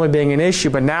normally being an issue,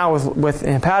 but now with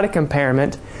hepatic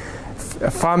impairment,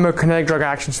 pharmacokinetic drug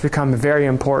actions become very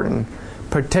important,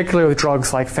 particularly with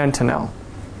drugs like fentanyl.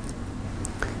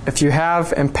 If you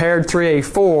have impaired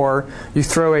 3A4, you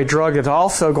throw a drug that's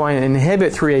also going to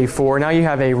inhibit 3A4, now you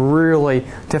have a really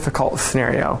difficult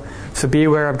scenario. So be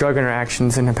aware of drug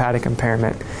interactions in hepatic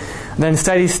impairment. Then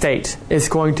steady state is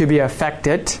going to be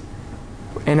affected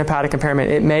in hepatic impairment.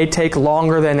 It may take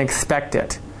longer than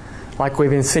expected, like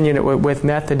we've insinuated with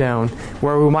methadone,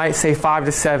 where we might say 5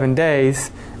 to 7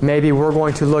 days. Maybe we're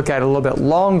going to look at a little bit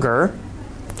longer,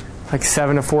 like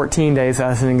 7 to 14 days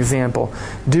as an example.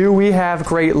 Do we have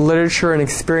great literature and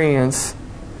experience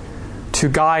to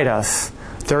guide us?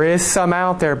 There is some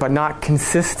out there, but not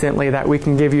consistently, that we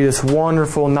can give you this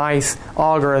wonderful, nice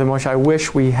algorithm, which I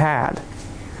wish we had.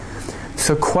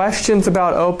 So questions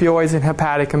about opioids and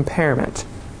hepatic impairment.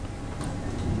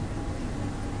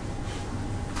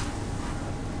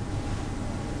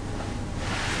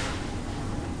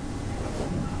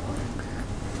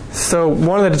 So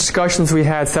one of the discussions we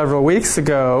had several weeks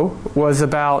ago was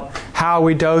about how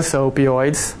we dose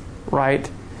opioids,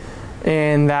 right?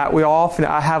 And that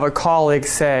I have a colleague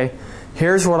say,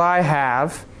 here's what I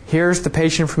have, here's the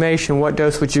patient information, what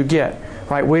dose would you get,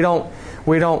 right? We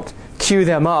don't cue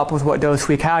them up with what dose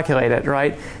we calculated,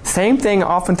 right? Same thing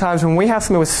oftentimes when we have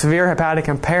somebody with severe hepatic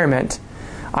impairment,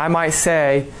 I might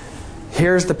say,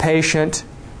 here's the patient,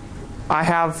 I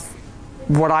have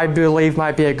what I believe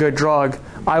might be a good drug,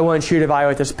 I want you to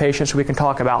evaluate this patient so we can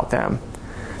talk about them.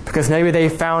 Because maybe they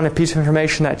found a piece of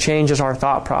information that changes our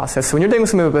thought process. So when you're dealing with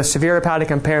somebody with severe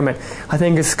hepatic impairment, I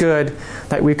think it's good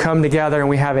that we come together and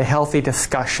we have a healthy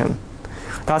discussion.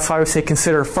 That's why I would say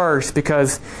consider first,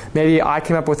 because maybe I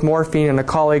came up with morphine and a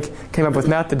colleague came up with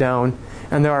methadone,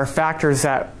 and there are factors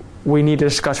that we need to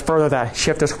discuss further that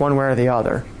shift us one way or the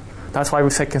other. That's why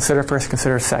we say consider first,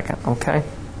 consider second, okay?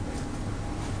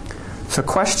 So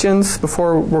questions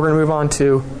before we're going to move on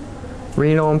to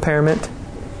renal impairment?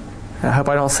 I hope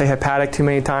I don't say hepatic too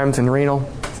many times in renal.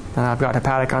 I've got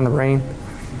hepatic on the brain,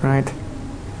 right?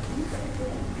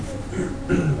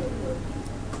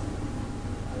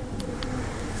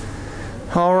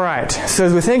 All right. So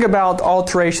as we think about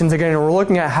alterations, again, we're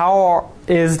looking at how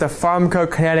is the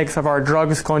pharmacokinetics of our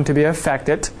drugs going to be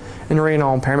affected in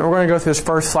renal impairment. We're going to go through this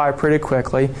first slide pretty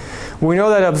quickly. We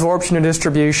know that absorption and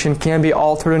distribution can be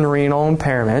altered in renal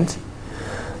impairment,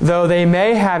 though they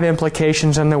may have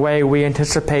implications in the way we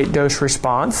anticipate dose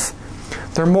response.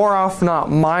 They're more often not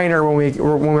minor when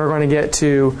we're going to get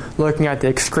to looking at the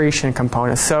excretion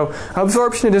components. So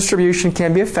absorption and distribution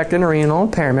can be affected in renal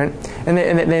impairment, and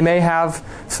they may have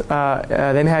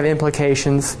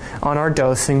implications on our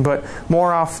dosing. But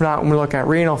more often not, when we look at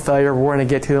renal failure, we're going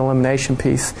to get to the elimination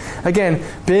piece. Again,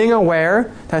 being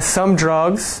aware that some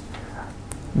drugs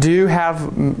do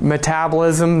have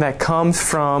metabolism that comes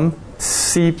from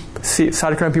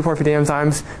cytochrome P450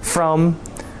 enzymes from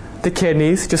the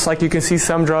kidneys, just like you can see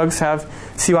some drugs have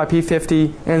CYP50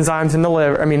 enzymes in the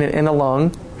liver, in the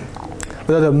lung.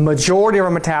 But the majority of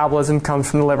our metabolism comes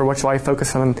from the liver, which is why I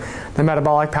focus on the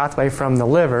metabolic pathway from the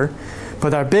liver.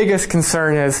 But our biggest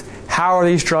concern is how are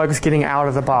these drugs getting out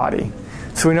of the body?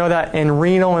 So we know that in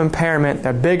renal impairment,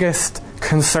 the biggest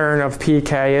concern of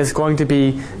PK is going to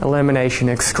be elimination,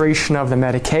 excretion of the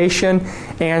medication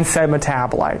and said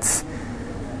metabolites.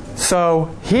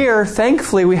 So here,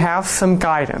 thankfully, we have some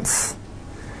guidance.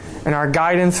 And our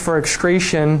guidance for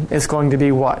excretion is going to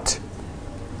be what?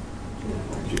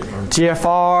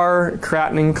 GFR,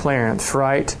 creatinine clearance,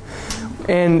 right?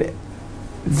 And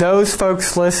those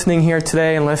folks listening here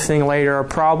today and listening later are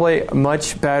probably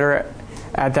much better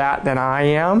at that than I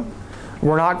am.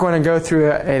 We're not going to go through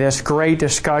this great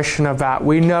discussion of that.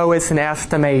 We know it's an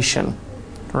estimation,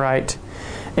 right?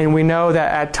 And we know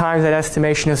that at times that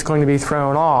estimation is going to be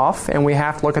thrown off, and we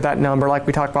have to look at that number like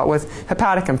we talked about with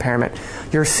hepatic impairment.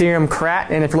 Your serum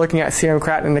creatinine, if you're looking at serum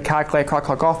creatinine to calculate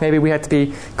cough, maybe we have to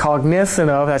be cognizant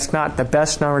of that's not the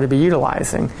best number to be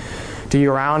utilizing. Do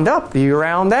you round up? Do you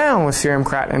round down with serum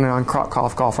creatinine on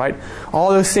cough, right? All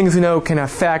those things we know can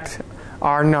affect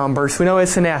our numbers. We know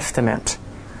it's an estimate,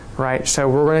 right? So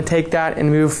we're going to take that and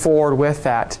move forward with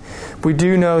that. We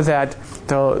do know that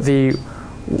the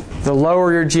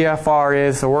lower your GFR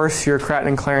is, the worse your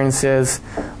creatinine clearance is.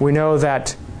 We know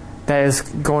that is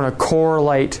going to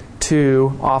correlate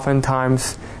to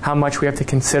oftentimes how much we have to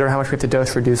consider, how much we have to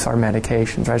dose reduce our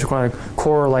medications. Right? I just want to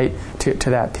correlate to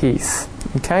that piece.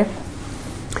 Okay?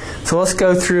 So let's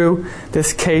go through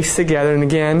this case together. And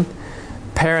again,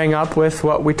 pairing up with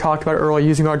what we talked about earlier,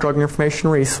 using our drug information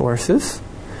resources.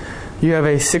 You have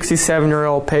a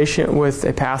 67-year-old patient with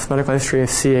a past medical history of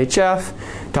CHF,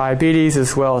 diabetes,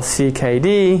 as well as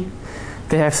CKD.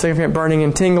 They have significant burning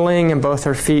and tingling in both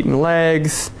their feet and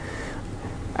legs.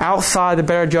 Outside the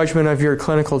better judgment of your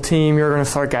clinical team, you're going to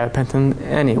start gabapentin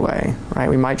anyway, right?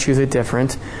 We might choose a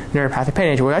different neuropathic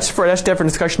pain agent. Well, that's different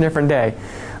discussion, different day.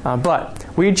 But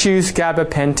we choose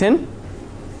gabapentin.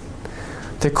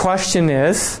 The question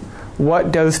is,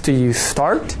 what dose do you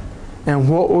start, and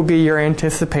what will be your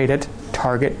anticipated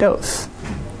target dose?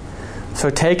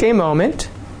 So take a moment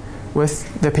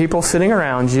with the people sitting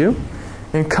around you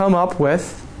and come up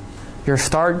with your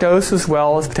start dose as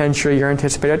well as potentially your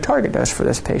anticipated target dose for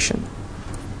this patient.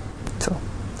 So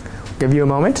I'll give you a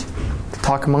moment to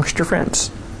talk amongst your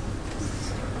friends.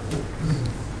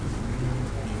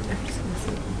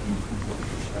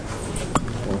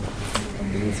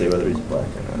 You can say whether he's black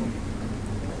or not.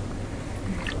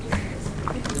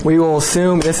 We will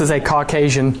assume this is a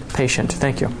Caucasian patient.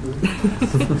 Thank you.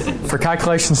 For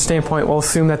calculation standpoint, we'll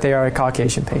assume that they are a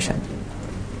Caucasian patient.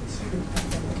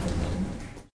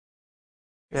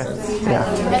 Yeah.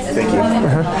 Thank you.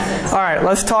 All right,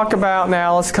 let's talk about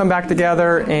now, let's come back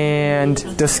together and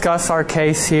discuss our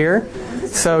case here.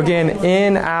 So again,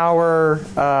 in our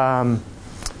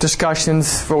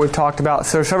discussions for what we've talked about,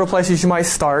 so several places you might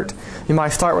start. You might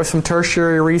start with some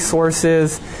tertiary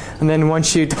resources, and then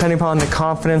once you, depending upon the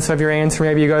confidence of your answer,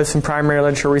 maybe you go to some primary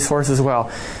literature resources as well.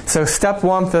 So step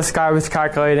one for this guy was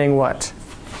calculating what?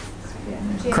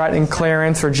 Creatinine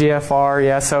clearance, or GFR,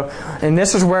 yeah. So, and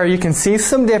this is where you can see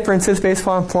some differences based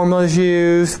upon formulas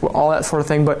used, all that sort of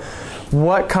thing. But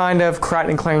what kind of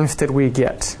creatinine clearance did we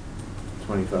get?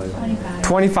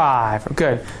 25.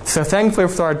 Good. So thankfully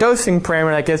for our dosing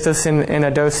parameter, that gets us in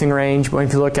a dosing range when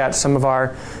you look at some of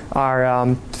our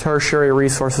tertiary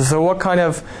resources. So what kind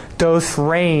of dose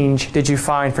range did you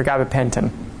find for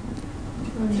gabapentin?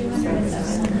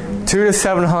 200 to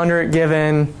 700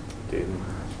 given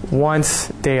once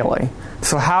daily.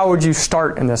 So how would you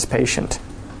start in this patient?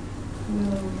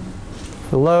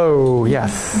 Low,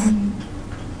 yes.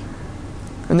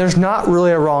 And there's not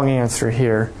really a wrong answer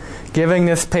here. Giving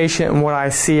this patient what I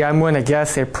see, I'm going to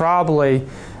guess they probably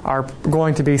are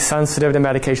going to be sensitive to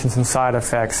medications and side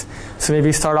effects. So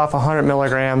maybe start off 100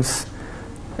 milligrams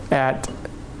at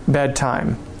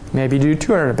bedtime. Maybe do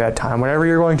 200 at bedtime. Whatever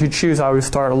you're going to choose, I would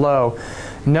start low.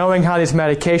 Knowing how these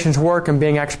medications work and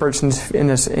being experts in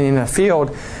the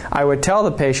field, I would tell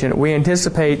the patient, we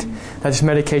anticipate that this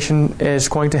medication is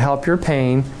going to help your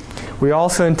pain. We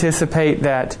also anticipate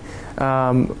that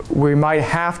we might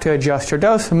have to adjust your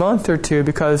dose a month or two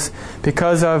because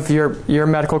of your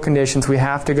medical conditions. We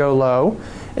have to go low,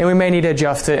 and we may need to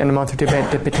adjust it in a month or two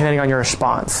depending on your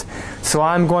response. So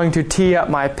I'm going to tee up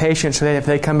my patient so that if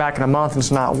they come back in a month and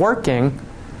it's not working,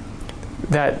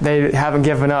 that they haven't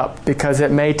given up, because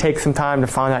it may take some time to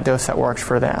find that dose that works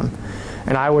for them.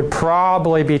 And I would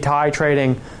probably be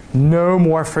titrating no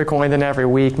more frequently than every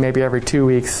week, maybe every 2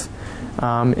 weeks,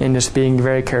 and just being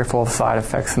very careful of side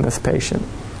effects in this patient.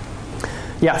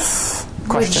 Yes?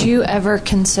 Question? Would you ever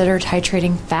consider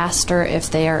titrating faster if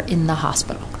they are in the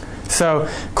hospital? So,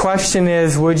 question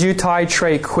is, would you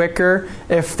titrate quicker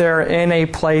if they're in a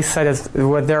place that is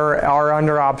where they are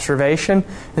under observation?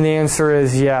 And the answer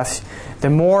is yes. The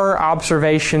more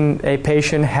observation a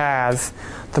patient has,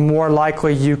 the more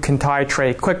likely you can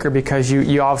titrate quicker, because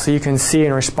you obviously you can see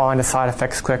and respond to side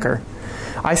effects quicker.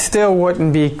 I still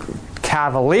wouldn't be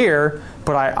cavalier,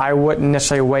 but I wouldn't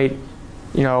necessarily wait,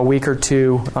 a week or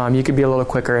two. You could be a little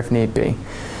quicker if need be.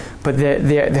 But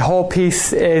the whole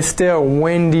piece is still,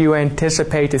 when do you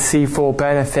anticipate to see full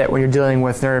benefit when you're dealing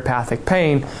with neuropathic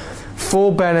pain?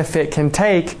 Full benefit can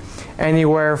take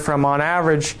anywhere from, on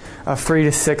average, 3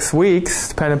 to 6 weeks,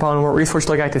 depending upon what research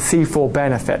you look at, to see full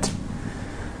benefit.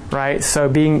 Right? So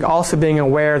being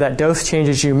aware that dose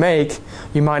changes you make,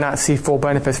 you might not see full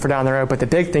benefits for down the road, but the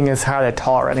big thing is how they're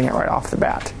tolerating it right off the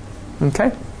bat.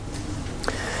 Okay?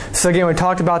 So again, we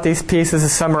talked about these pieces to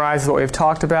summarize what we've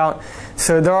talked about.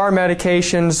 So there are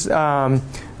medications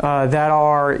that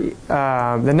are,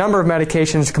 the number of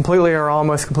medications completely or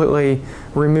almost completely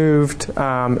removed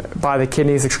by the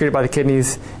kidneys, excreted by the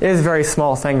kidneys, is very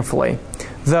small, thankfully.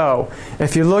 Though,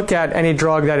 if you look at any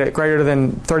drug that greater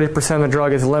than 30% of the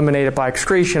drug is eliminated by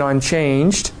excretion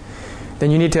unchanged, then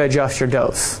you need to adjust your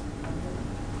dose.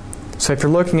 So if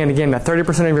you're looking at, again, at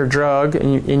 30% of your drug,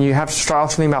 and you have to start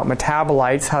something about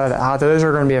metabolites, how those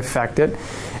are going to be affected.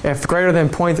 If greater than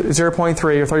 0.3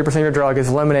 or 30% of your drug is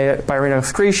eliminated by renal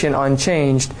excretion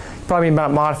unchanged, you're probably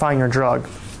about modifying your drug.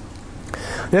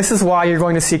 This is why you're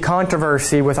going to see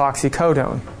controversy with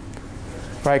oxycodone.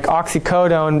 Right?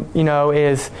 Oxycodone,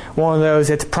 is one of those,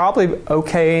 it's probably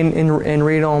okay in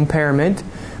renal impairment,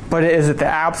 but is it the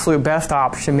absolute best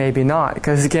option? Maybe not.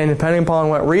 Because again, depending upon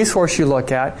what resource you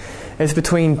look at, it's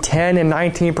between 10 and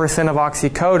 19% of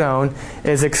oxycodone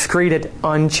is excreted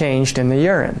unchanged in the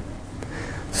urine.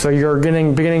 So you're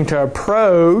beginning to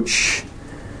approach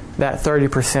that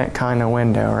 30% kind of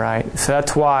window, right? So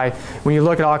that's why when you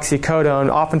look at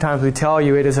oxycodone, oftentimes we tell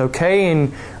you it is okay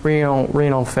in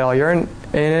renal failure, and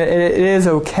it is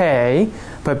okay,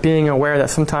 but being aware that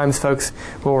sometimes folks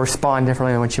will respond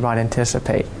differently than what you might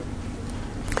anticipate.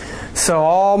 So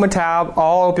all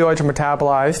opioids are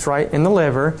metabolized, right, in the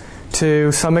liver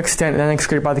to some extent and then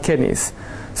excreted by the kidneys.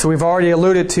 So we've already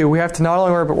alluded to, we have to not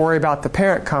only worry about the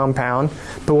parent compound,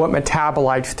 but what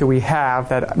metabolites do we have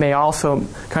that may also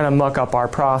kind of muck up our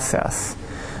process.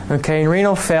 Okay, in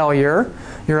renal failure,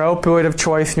 your opioid of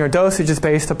choice and your dosage is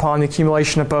based upon the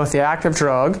accumulation of both the active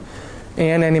drug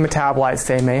and any metabolites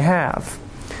they may have.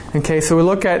 Okay, so we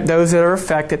look at those that are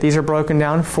affected. These are broken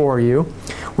down for you.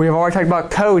 We've already talked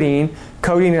about codeine.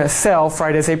 Codeine in itself,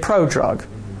 right, is a prodrug.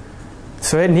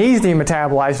 So it needs to be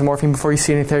metabolized in morphine before you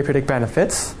see any therapeutic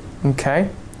benefits. Okay.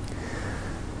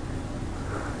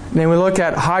 Then we look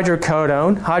at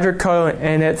hydrocodone. Hydrocodone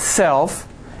in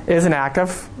itself is an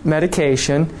active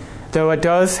medication, though it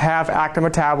does have active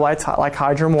metabolites like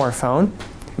hydromorphone.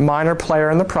 Minor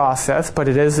player in the process, but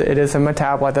it is a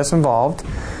metabolite that's involved.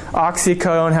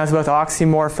 Oxycodone has both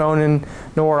oxymorphone and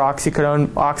noroxycodone.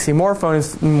 Oxymorphone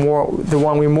is more the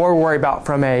one we more worry about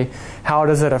from a how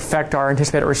does it affect our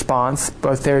anticipated response,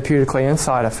 both therapeutically and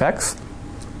side effects.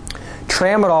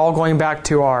 Tramadol, going back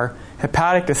to our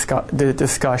hepatic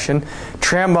discussion,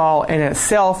 tramadol in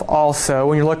itself also,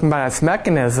 when you're looking at its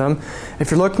mechanism,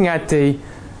 if you're looking at the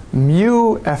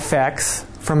mu effects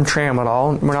from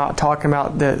tramadol, we're not talking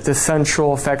about the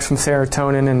central effects from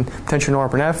serotonin and potential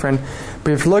norepinephrine,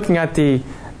 but if you're looking at the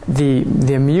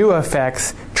mu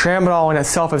effects, tramadol in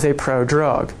itself is a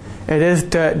prodrug. It is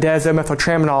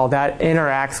desmethyltramadol that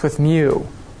interacts with mu.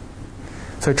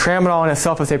 So tramadol in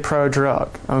itself is a prodrug,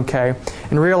 okay?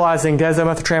 And realizing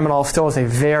desmethyltramadol still is a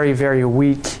very, very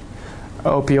weak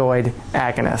opioid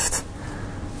agonist.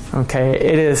 Okay,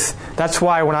 it is. That's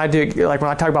why when I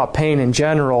talk about pain in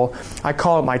general, I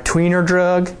call it my tweener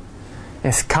drug.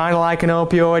 It's kind of like an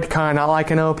opioid, kind of not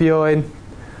like an opioid,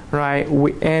 right?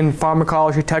 In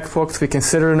pharmacology textbooks, we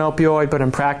consider it an opioid, but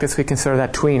in practice, we consider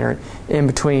that tweener in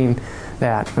between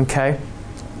that. Okay.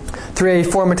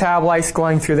 384 metabolites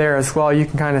going through there as well, you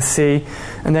can kind of see.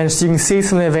 And then so you can see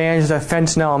some of the advantages of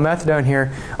fentanyl and methadone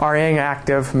here are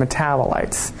inactive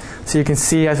metabolites. So you can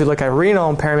see as we look at renal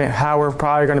impairment how we're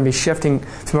probably going to be shifting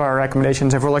some of our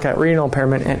recommendations if we're looking at renal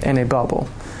impairment in a bubble.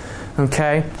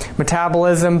 Okay?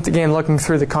 Metabolism, again, looking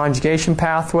through the conjugation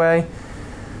pathway.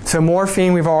 So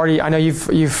morphine, I know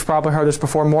you've probably heard this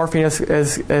before, morphine is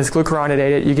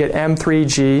glucuronidated. You get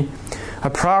M3G.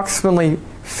 Approximately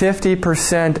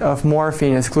 50% of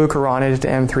morphine is glucuronidated to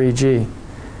M3G.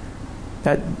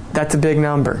 That's a big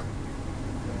number.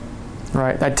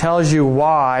 Right? That tells you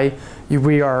why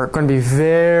we are going to be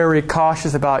very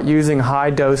cautious about using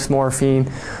high-dose morphine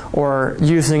or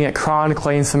using it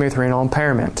chronically in somebody with renal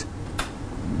impairment.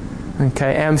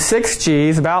 Okay, M6G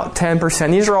is about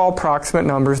 10%. These are all approximate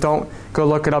numbers. Don't go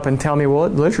look it up and tell me, well,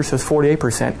 the literature says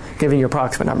 48%, giving you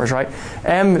approximate numbers, right?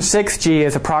 M6G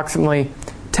is approximately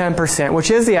 10%, which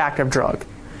is the active drug.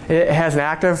 It has an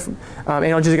active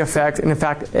analgesic effect, and in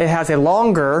fact, it has a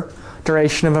longer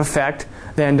duration of effect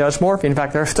than does morphine. In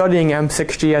fact, they're studying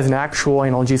M6G as an actual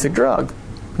analgesic drug.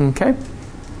 Okay?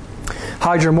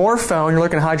 Hydromorphone, you're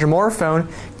looking at hydromorphone,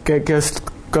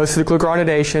 goes through the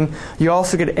glucuronidation. You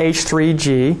also get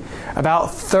H3G. About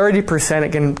 30%,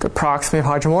 again, approximately of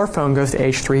hydromorphone goes to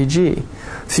H3G.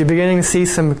 So you're beginning to see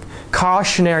some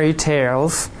cautionary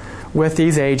tales with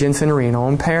these agents in renal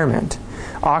impairment.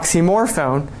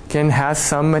 Oxymorphone, again, has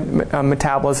some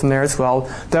metabolism there as well,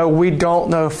 though we don't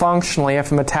know functionally if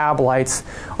the metabolites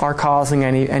are causing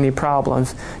any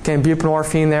problems. Again,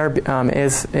 buprenorphine there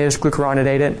is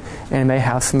glucuronidated and may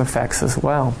have some effects as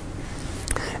well.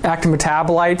 Active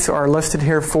metabolites are listed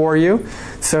here for you.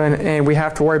 So, and we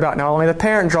have to worry about not only the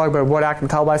parent drug, but what active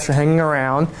metabolites are hanging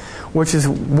around, which is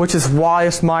why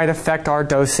this might affect our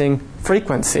dosing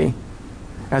frequency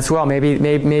as well.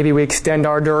 Maybe we extend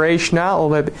our duration out a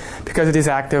little bit because of these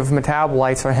active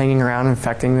metabolites are hanging around and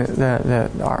affecting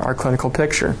our clinical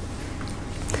picture.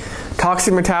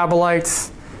 Toxic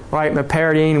metabolites, right?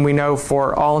 Meperidine, we know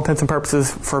for all intents and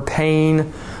purposes for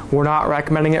pain. We're not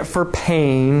recommending it for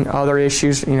pain. Other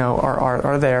issues,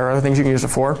 are there. Other things you can use it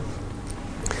for.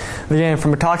 Again,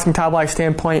 from a toxic metabolite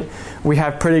standpoint, we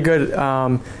have pretty good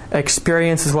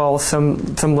experience as well as some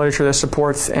literature that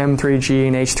supports M3G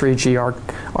and H3G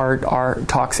are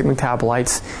toxic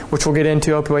metabolites, which we'll get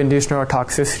into opioid-induced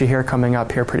neurotoxicity here coming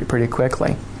up here pretty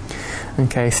quickly.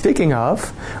 Okay, speaking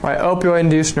of, right,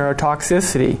 opioid-induced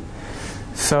neurotoxicity.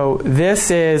 So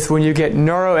this is when you get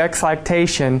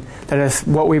neuroexcitation that is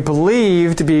what we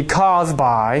believe to be caused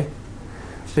by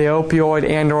the opioid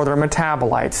and or their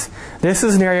metabolites. This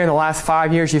is an area in the last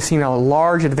 5 years you've seen a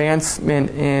large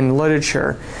advancement in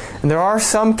literature. And there are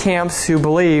some camps who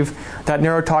believe that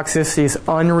neurotoxicity is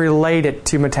unrelated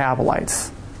to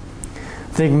metabolites.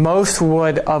 I think most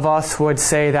of us would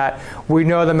say that we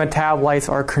know the metabolites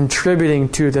are contributing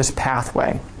to this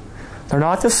pathway. They're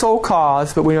not the sole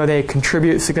cause, but we know they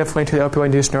contribute significantly to the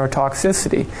opioid-induced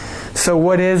neurotoxicity. So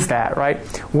what is that, right?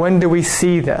 When do we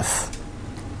see this?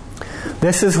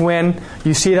 This is when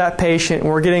you see that patient, and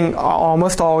we're getting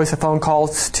almost always a phone call,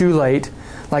 it's too late.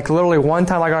 Like literally one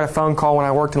time I got a phone call when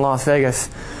I worked in Las Vegas.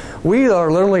 We are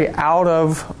literally out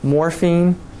of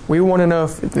morphine. We want to know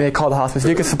if they call the hospital.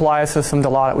 You can supply us with some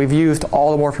Dilaudid. We've used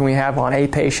all the morphine we have on a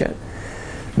patient.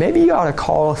 Maybe you ought to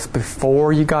call us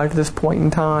before you got to this point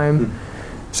in time.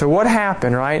 So what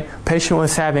happened, right? Patient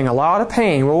was having a lot of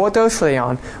pain. Well, what dose were they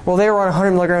on? Well, they were on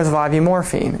 100 milligrams of IV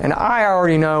morphine. And I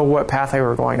already know what path they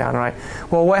were going down, right?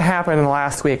 Well, what happened in the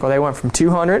last week? Well, they went from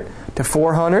 200 to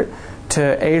 400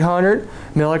 to 800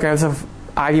 milligrams of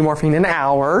IV morphine an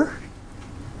hour.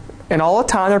 And all the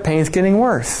time, their pain's getting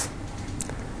worse.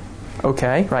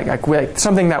 Okay, right? Like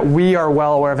something that we are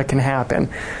well aware of that can happen.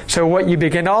 So what you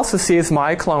begin to also see is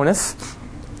myoclonus.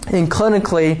 And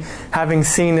clinically, having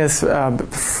seen this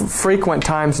frequent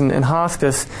times in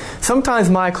hospice, sometimes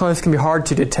myoclonus can be hard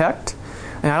to detect.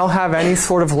 And I don't have any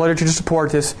sort of literature to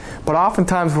support this, but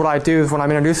oftentimes what I do is when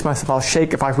I'm introducing myself, I'll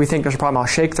shake, if we think there's a problem, I'll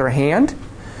shake their hand,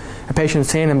 a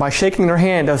patient's hand, and by shaking their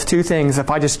hand, it does two things.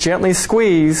 If I just gently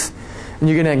squeeze, and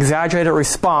you get an exaggerated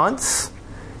response,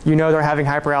 you know they're having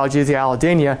hyperalgesia,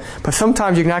 allodynia, but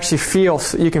sometimes you can actually feel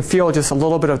just a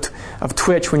little bit of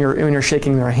twitch when you're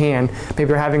shaking their hand. Maybe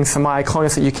they're having some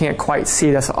myoclonus that you can't quite see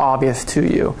that's obvious to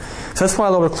you. So that's one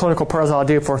of the little clinical pearls I'll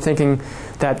do for thinking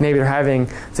that maybe they're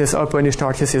having this opioid-induced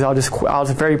neurotoxicity. I'll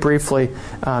just very briefly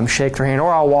shake their hand,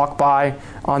 or I'll walk by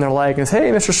on their leg and say,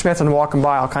 "Hey, Mr. Smith," and walking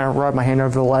by, I'll kind of rub my hand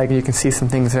over the leg, and you can see some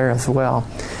things there as well.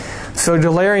 So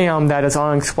delirium that is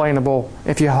unexplainable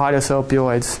if you have high-dose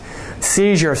opioids.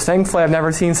 Seizures. Thankfully, I've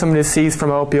never seen somebody seize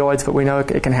from opioids, but we know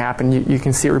it can happen. You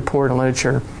can see it reported in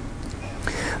literature.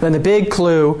 Then the big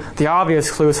clue, the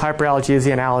obvious clue, is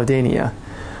hyperalgesia and allodynia.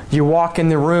 You walk in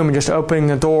the room and just opening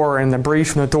the door, and the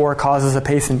breeze from the door causes the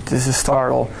patient to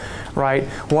startle, right?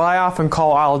 What I often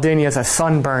call allodynia is a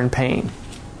sunburn pain.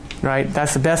 Right?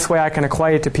 That's the best way I can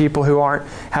equate it to people who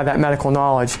have that medical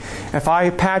knowledge. If I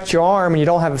pat your arm and you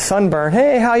don't have a sunburn,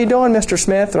 "Hey, how you doing, Mr.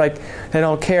 Smith?" They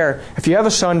don't care. If you have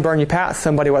a sunburn, you pat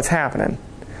somebody, what's happening?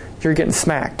 You're getting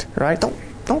smacked, right?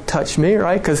 Don't touch me,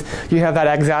 right? Because you have that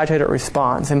exaggerated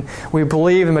response. And we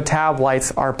believe the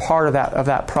metabolites are part of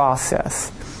that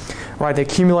process. Right? They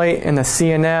accumulate in the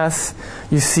CNS.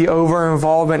 You see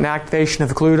over-involvement and activation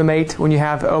of glutamate when you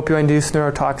have opioid-induced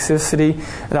neurotoxicity,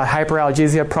 that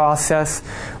hyperalgesia process.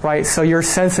 Right? So your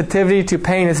sensitivity to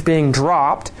pain is being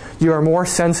dropped. You are more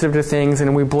sensitive to things,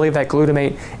 and we believe that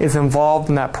glutamate is involved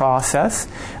in that process.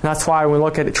 And that's why when we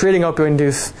look at treating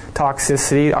opioid-induced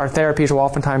toxicity, our therapies will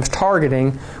oftentimes target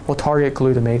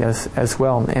glutamate as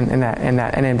well in that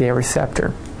NMDA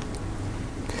receptor.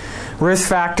 Risk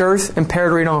factors,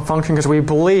 impaired renal function, because we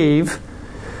believe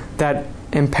that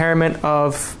impairment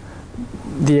of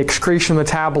the excretion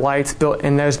metabolites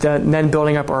and those then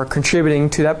building up are contributing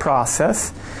to that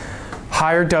process.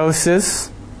 Higher doses,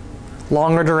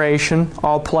 longer duration,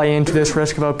 all play into this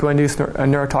risk of opioid-induced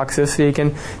neurotoxicity.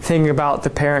 Again, thinking about the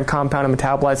parent compound and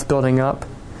metabolites building up.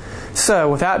 So,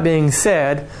 with that being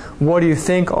said, what do you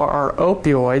think are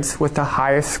opioids with the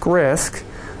highest risk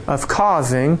of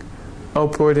causing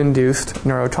opioid-induced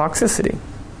neurotoxicity?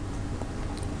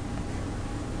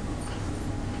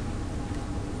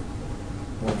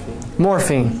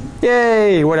 Morphine.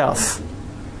 Yay! What else?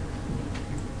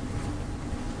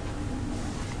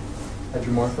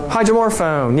 Hydromorphone?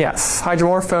 Hydromorphone, yes.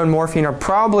 Hydromorphone, morphine are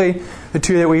probably the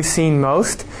two that we've seen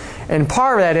most. And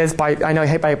part of that is by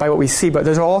what we see, but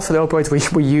there's also the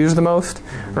opioids we use the most,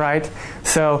 right?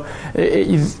 So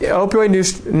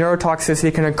opioid-induced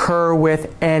neurotoxicity can occur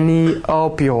with any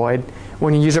opioid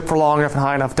when you use it for long enough and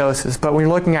high enough doses. But when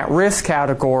you're looking at risk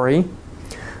category,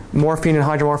 morphine and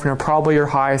hydromorphine are probably your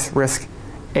highest risk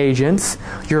agents.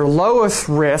 Your lowest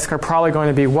risk are probably going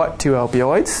to be what two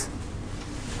opioids?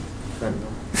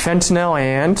 Fentanyl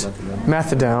and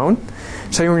methadone.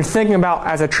 So when you're thinking about,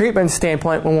 as a treatment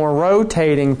standpoint, when we're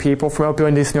rotating people from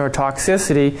opioid-induced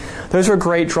neurotoxicity, those are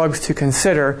great drugs to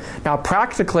consider. Now,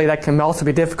 practically, that can also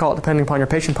be difficult depending upon your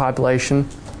patient population.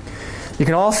 You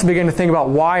can also begin to think about,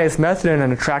 why is methadone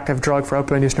an attractive drug for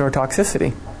opioid-induced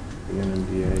neurotoxicity?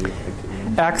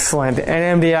 Excellent.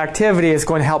 NMDA activity is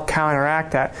going to help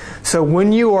counteract that. So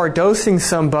when you are dosing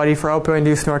somebody for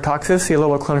opioid-induced neurotoxicity, a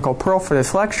little clinical pearl for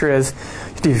this lecture is, you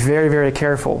have to be very, very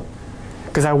careful.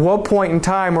 Because at what point in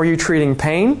time were you treating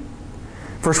pain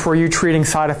versus were you treating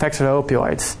side effects of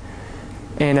opioids?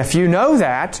 And if you know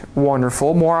that,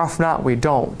 wonderful. More often than not, we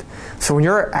don't. So when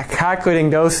you're calculating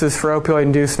doses for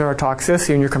opioid-induced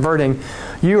neurotoxicity and you're converting,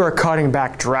 you are cutting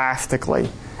back drastically,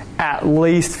 at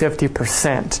least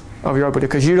 50% of your opioid,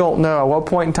 because you don't know at what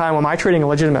point in time am I treating a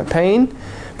legitimate pain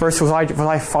versus was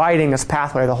I fighting this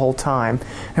pathway the whole time.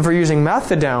 And if we're using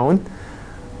methadone,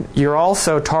 you're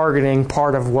also targeting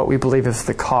part of what we believe is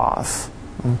the cause.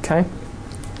 Okay?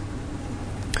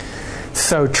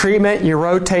 So treatment, you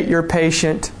rotate your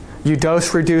patient, you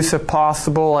dose reduce if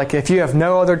possible. Like if you have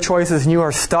no other choices and you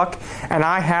are stuck, and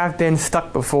I have been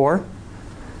stuck before,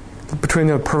 between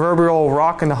the proverbial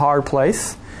rock and the hard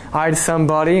place. I had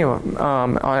somebody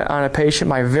on a patient,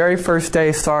 my very first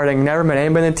day starting, never met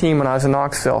anybody in the team when I was in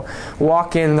Knoxville,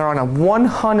 walk in, they're on a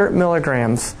 100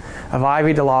 milligrams of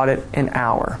IV Dilaudid an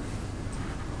hour.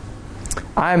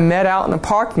 I met out in the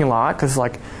parking lot because,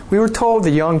 like, we were told the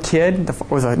young kid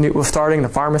was starting, the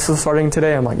pharmacist was starting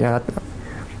today. I'm like, yeah,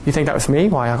 you think that was me?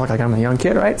 Well, I look like I'm a young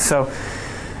kid, right? So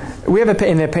we have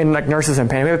like nurses in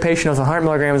pain. We have a patient who has 100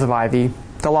 milligrams of IV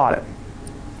Dilaudid.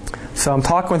 So I'm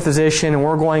talking with the physician, and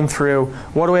we're going through,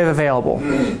 what do we have available?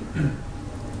 And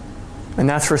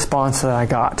that's the response that I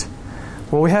got.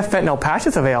 Well, we have fentanyl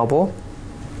patches available.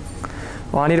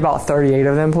 Well, I need about 38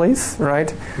 of them, please,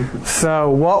 right?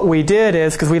 So what we did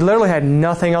is, because we literally had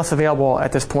nothing else available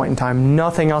at this point in time,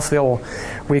 nothing else available,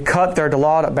 we cut their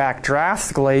Dilaudid back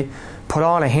drastically, put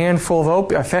on a handful of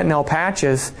fentanyl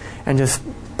patches, and just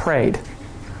prayed,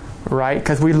 right?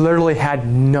 Because we literally had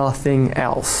nothing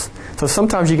else. So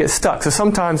sometimes you get stuck. So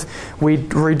sometimes we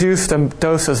reduced the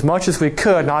dose as much as we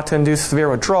could, not to induce severe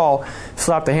withdrawal,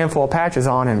 slapped a handful of patches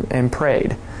on and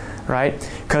prayed, right?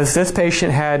 Because this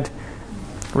patient had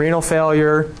renal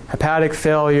failure, hepatic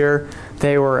failure,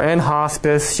 they were in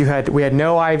hospice, we had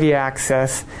no IV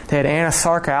access, they had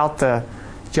anasarca out the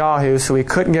Yahoo, so we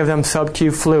couldn't give them sub-Q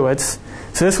fluids.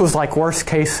 So this was like worst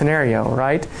case scenario,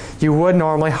 right? You would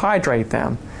normally hydrate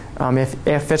them.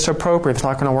 If it's appropriate, it's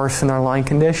not going to worsen their underlying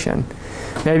condition.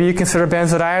 Maybe you consider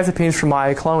benzodiazepines for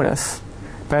myoclonus.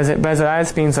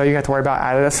 Benzodiazepines, though, you have to worry about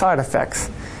additive side effects.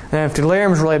 And then if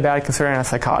delirium is really bad, consider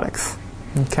antipsychotics.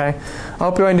 Okay?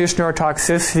 Opioid-induced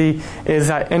neurotoxicity is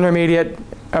that intermediate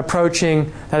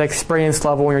approaching that experience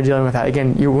level when you're dealing with that.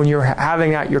 Again, when you're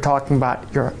having that, you're talking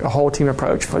about your whole team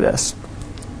approach for this.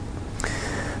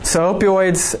 So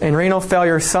opioids and renal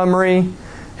failure summary.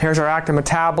 Here's our active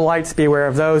metabolites. Be aware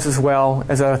of those as well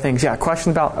as other things. Yeah,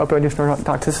 questions about opioid-induced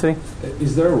neurotoxicity?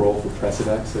 Is there a role for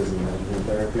Precedex as a management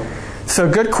therapy? So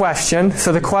good question.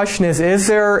 So the question is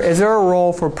there a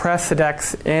role for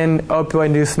Precedex in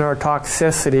opioid-induced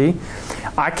neurotoxicity?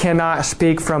 I cannot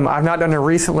speak from, I've not done a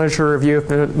recent literature review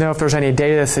to know if there's any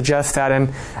data that suggests that. And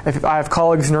if I have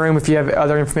colleagues in the room, if you have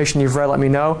other information you've read, let me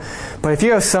know. But if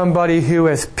you have somebody who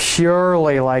is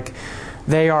purely like,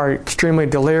 they are extremely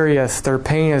delirious, their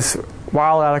pain is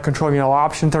wild out of control, no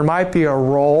options, there might be a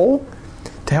role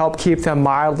to help keep them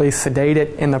mildly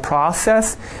sedated in the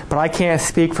process, but I can't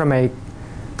speak from a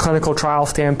clinical trial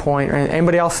standpoint.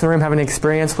 Anybody else in the room have any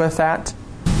experience with that?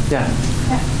 Yeah.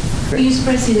 We use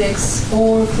Precedex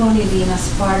or clonidine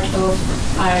as part of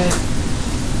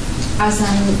as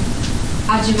an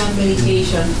adjuvant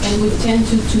medication, and we tend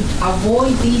to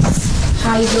avoid these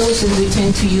high dose, and we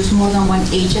tend to use more than one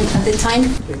agent at the time.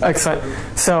 Excellent.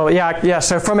 So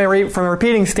So from a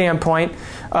repeating standpoint,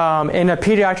 in a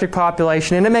pediatric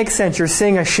population, and it makes sense, you're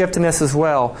seeing a shift in this as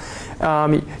well.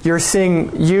 You're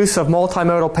seeing use of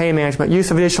multimodal pain management,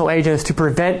 use of additional agents to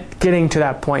prevent getting to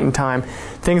that point in time.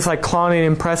 Things like clonidine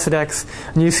and Precedex,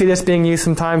 and you see this being used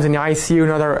sometimes in the ICU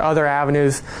and other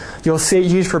avenues. You'll see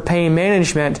it used for pain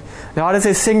management, not as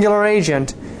a singular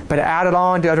agent, but added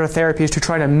on to other therapies to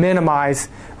try to minimize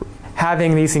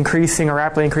having these increasing or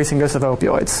rapidly increasing doses of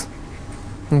opioids.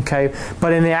 Okay,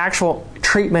 but in the actual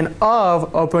treatment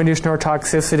of opioid-induced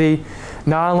neurotoxicity,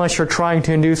 not unless you're trying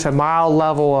to induce a mild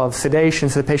level of sedation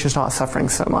so the patient's not suffering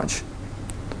so much.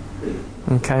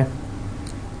 Okay.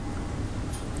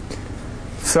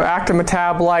 So active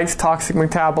metabolites, toxic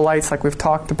metabolites, like we've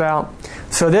talked about.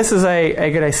 So this is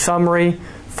a summary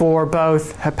for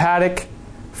both hepatic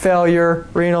failure,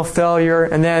 renal failure,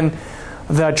 and then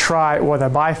the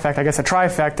bifecta, I guess the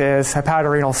trifecta is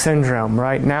hepatorenal syndrome,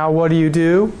 right? Now what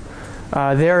do?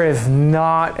 There is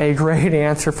not a great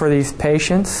answer for these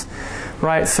patients,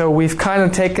 right? So we've kind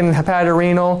of taken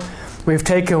hepatorenal, we've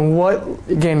taken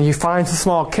you find some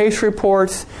small case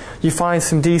reports, you find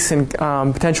some decent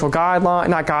potential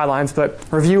not guidelines, but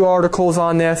review articles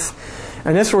on this.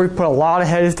 And this is where we put a lot of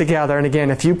heads together. And again,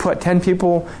 if you put 10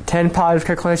 people, 10 palliative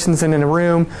care clinicians in a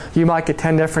room, you might get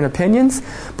 10 different opinions.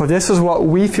 But this is what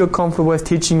we feel comfortable with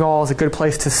teaching you all is a good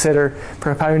place to consider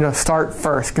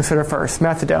consider first.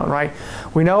 Methadone, right?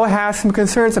 We know it has some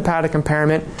concerns of hepatic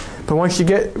impairment, but once you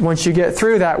get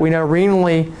through that, we know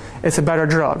renally it's a better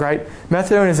drug, right?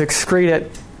 Methadone is excreted.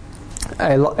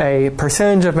 A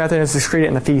percentage of methadone is excreted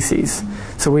in the feces.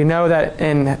 So we know that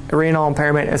in renal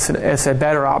impairment it's a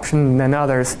better option than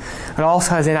others. It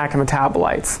also has inactive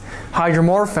metabolites.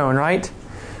 Hydromorphone, right?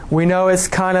 We know it's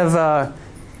kind of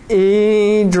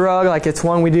a drug, like it's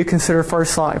one we do consider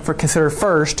first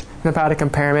in hepatic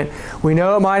impairment. We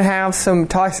know it might have some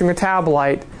toxic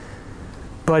metabolite,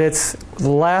 but it's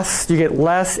less. You get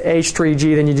less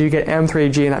H3G than you do get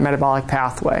M3G in that metabolic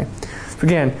pathway. So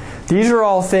again, these are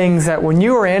all things that when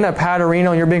you are in a hepatorenal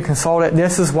and you're being consulted,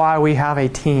 this is why we have a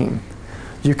team.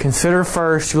 You consider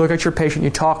first, you look at your patient, you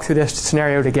talk through this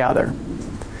scenario together.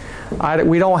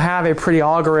 We don't have a pretty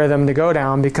algorithm to go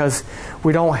down because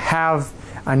we don't have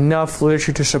enough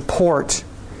literature to support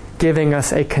giving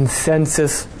us a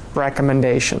consensus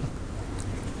recommendation.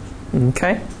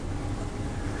 Okay?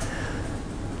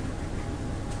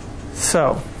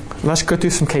 So, let's go through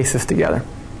some cases together.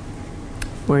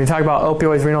 When you talk about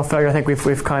opioids, renal failure, I think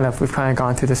we've kind of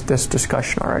gone through this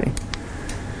discussion already.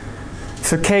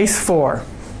 So case 4.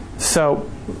 So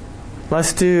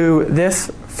let's do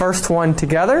this first one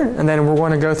together, and then we're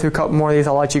going to go through a couple more of these.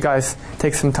 I'll let you guys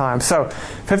take some time. So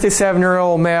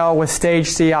 57-year-old male with stage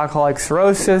C alcoholic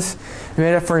cirrhosis,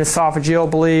 admitted for an esophageal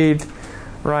bleed.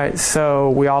 Right, so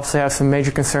we obviously have some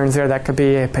major concerns there. That could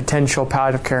be a potential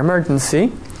palliative care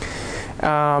emergency.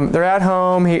 They're at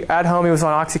home. He was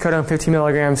on oxycodone 50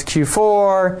 milligrams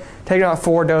Q4, taking out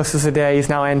 4 doses a day. He's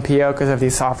now NPO because of the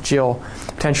esophageal,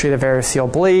 potentially the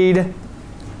variceal bleed.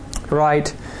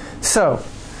 Right. So,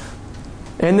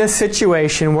 in this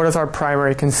situation, what is our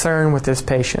primary concern with this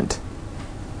patient?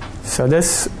 So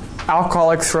this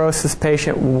alcoholic cirrhosis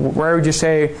patient, where would you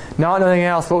say, not nothing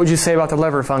else, what would you say about the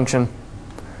liver function?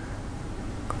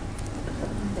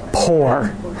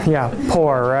 Poor. Yeah,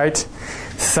 poor, right?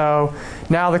 So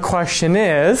now the question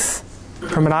is,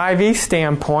 from an IV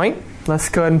standpoint, let's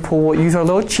go ahead and use our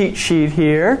little cheat sheet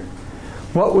here.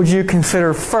 What would you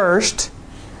consider first,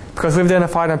 because we've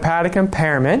identified hepatic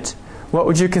impairment, what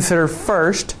would you consider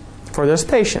first for this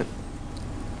patient?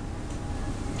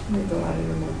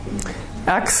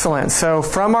 Excellent. So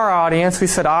from our audience, we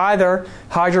said either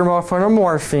hydromorphone or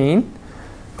morphine,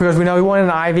 because we know we want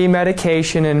an IV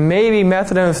medication, and maybe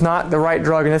methadone is not the right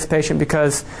drug in this patient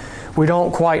because we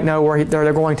don't quite know where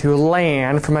they're going to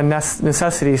land from a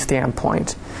necessity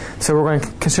standpoint. So we're going to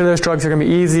consider those drugs are going to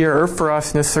be easier for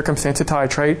us in this circumstance to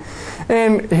titrate.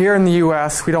 And here in the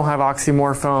U.S., we don't have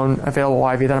oxymorphone available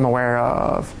IV that I'm aware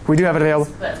of. We do have it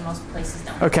available. But most places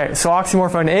don't. Okay, so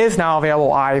oxymorphone is now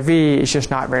available IV. It's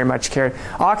just not very much carried.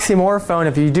 Oxymorphone,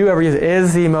 if you do ever use it,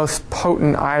 is the most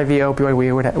potent IV opioid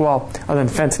we would have. Well, other than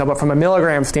fentanyl, but from a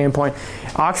milligram standpoint,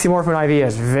 oxymorphone IV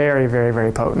is very, very,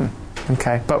 very potent.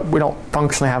 Okay, but we don't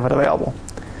functionally have it available.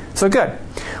 So good.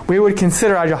 We would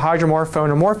consider either hydromorphone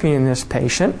or morphine in this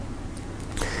patient.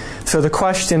 So the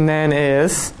question then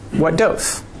is, what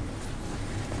dose?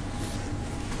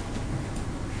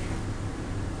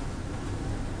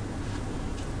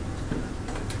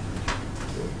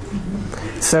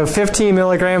 So 15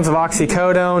 milligrams of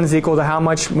oxycodone is equal to how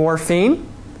much morphine?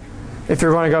 If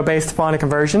you're going to go based upon a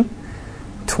conversion.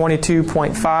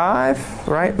 22.5,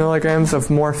 right, milligrams of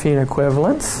morphine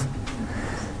equivalents.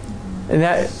 And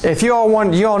that, if you all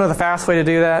know the fast way to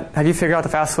do that. Have you figured out the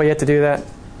fast way yet to do that?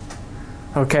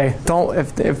 Okay, don't.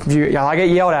 I get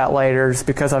yelled at later just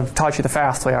because I've taught you the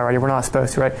fast way already. We're not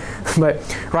supposed to, right?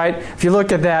 But right, if you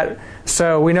look at that,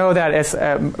 so we know that it's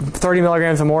 30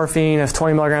 milligrams of morphine, it's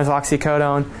 20 milligrams of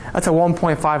oxycodone. That's a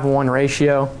 1.5 to 1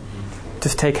 ratio.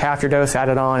 just take half your dose, add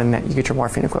it on, and you get your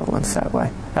morphine equivalents that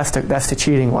way. That's the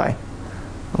cheating way.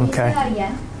 Okay. Can you say that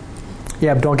again?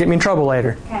 Yeah, but don't get me in trouble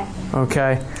later. Okay.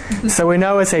 Okay. So we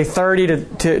know it's a 30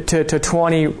 to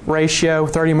 20 ratio,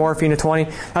 30 morphine to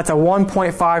 20. That's a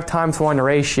 1.5 times 1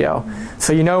 ratio.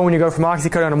 So you know when you go from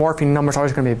oxycodone to morphine, the number's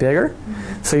always going to be bigger.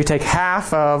 So you take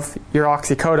half of your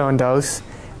oxycodone dose,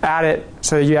 add it,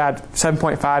 so you add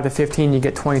 7.5 to 15, you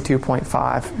get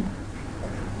 22.5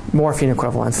 morphine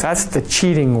equivalents. That's the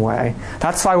cheating way.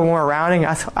 That's why when we're rounding,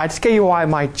 I just gave you why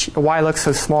I look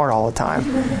so smart all the time.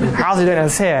 How's he doing in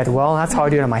his head? Well, that's how I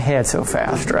do it in my head so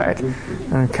fast, right?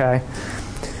 Okay.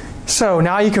 So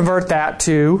now you convert that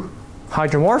to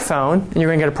hydromorphone, and you're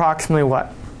going to get approximately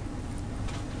what?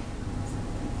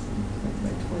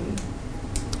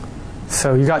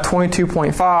 So you got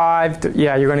 22.5.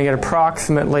 Yeah, you're going to get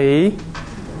approximately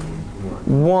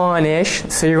 1-ish.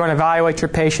 So you're going to evaluate your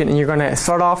patient, and you're going to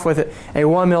start off with a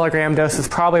 1 milligram dose is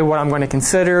probably what I'm going to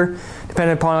consider.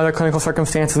 Depending upon other clinical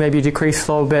circumstances, maybe you decrease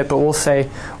a little bit, but we'll say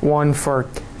 1 for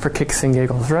kicks and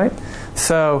giggles, right?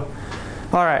 So,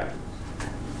 all right.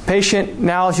 Patient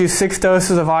now has used 6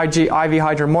 doses of IV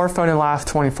hydromorphone in the last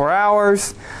 24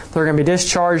 hours. They're going to be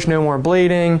discharged, no more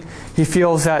bleeding. He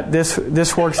feels that this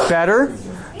works better.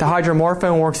 The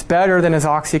hydromorphone works better than his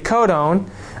oxycodone,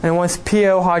 and wants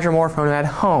PO hydromorphone at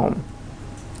home.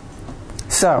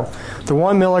 So, the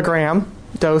 1 milligram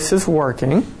dose is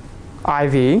working,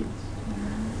 IV.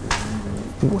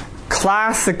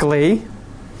 Classically,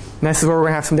 and this is where we're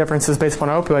going to have some differences based upon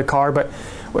an opioid card, but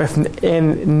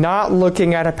in not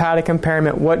looking at hepatic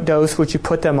impairment, what dose would you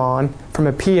put them on from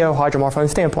a PO hydromorphone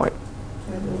standpoint?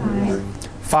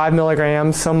 5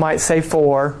 milligrams. Some might say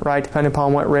 4, right, depending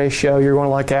upon what ratio you're going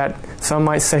to look at. Some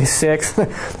might say 6.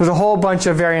 There's a whole bunch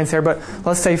of variants there, but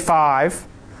let's say 5.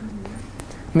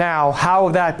 Now, how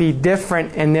would that be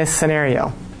different in this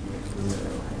scenario?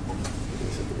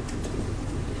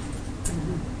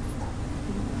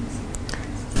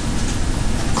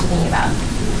 Thinking about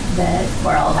the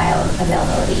oral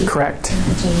bioavailability. Correct.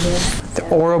 Changes. The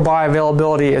oral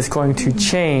bioavailability is going to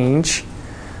change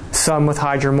some with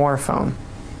hydromorphone.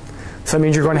 So it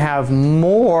means you're going to have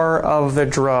more of the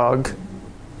drug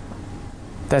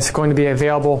that's going to be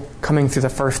available coming through the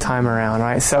first time around,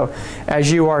 right? So as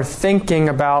you are thinking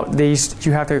about these,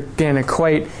 you have to, again,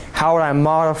 equate how would I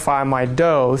modify my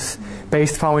dose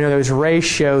based upon we know those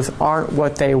ratios aren't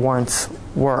what they once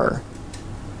were.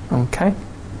 Okay?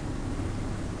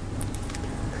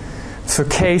 So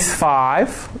case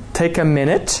 5, take a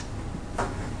minute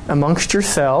amongst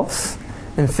yourselves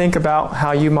and think about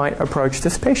how you might approach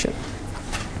this patient.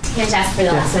 Can I just ask for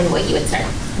the last one what you would start?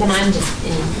 Then I'm just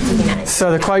taking that.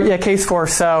 So case 4.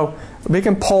 So we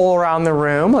can poll around the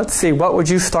room. Let's see. What would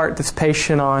you start this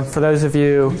patient on? For those of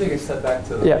you. Can you take a step back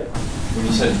to when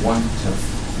you said 1 to,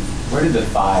 where did the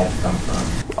 5 come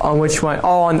from? On which one?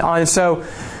 Oh, on so.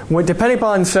 Depending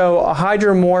upon, a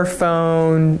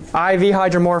hydromorphone, IV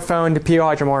hydromorphone to PO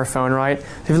hydromorphone, right?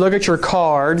 If you look at your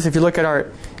cards, if you look at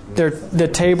the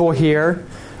table here,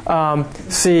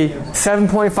 see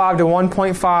 7.5 to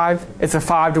 1.5, it's a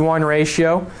 5 to 1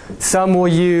 ratio. Some will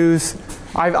use,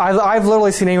 I've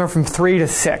literally seen anywhere from 3 to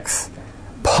 6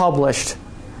 published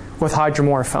with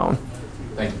hydromorphone.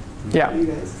 Thank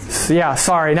you. Yeah,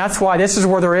 sorry. And that's why this is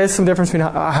where there is some difference between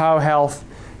Ohio Health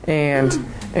and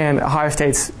Ohio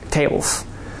State's tables.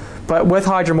 But with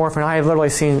hydromorphone, I have literally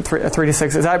seen 3 to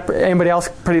 6. Is that anybody else?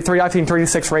 I've seen 3 to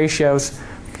 6 ratios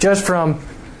just from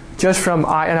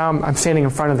and I'm standing in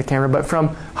front of the camera, but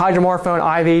from hydromorphone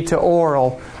IV to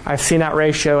oral, I've seen that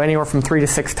ratio anywhere from 3 to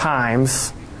 6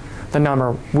 times the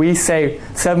number. We say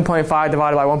 7.5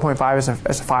 divided by 1.5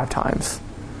 is 5 times.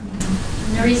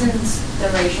 And the reasons the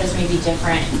ratios may be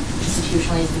different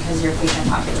institutionally is because your patient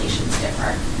populations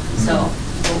differ. So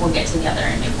we'll get together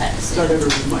and make that decision.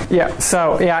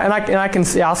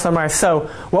 I'll summarize. So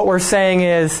what we're saying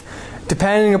is,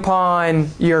 depending upon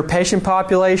your patient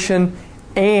population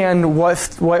and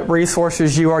what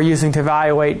resources you are using to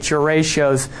evaluate your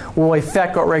ratios will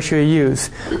affect what ratio you use.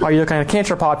 Are you looking at a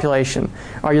cancer population?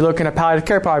 Are you looking at palliative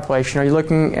care population? Are you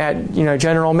looking at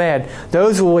general med?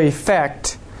 Those will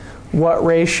affect what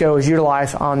ratio is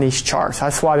utilized on these charts.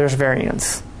 That's why there's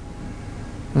variance.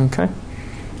 Okay.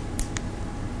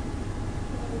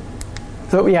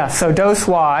 So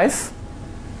dose-wise,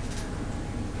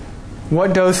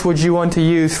 what dose would you want to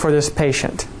use for this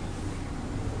patient?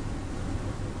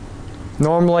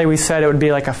 Normally we said it would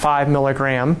be like a 5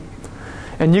 milligram.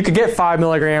 And you could get 5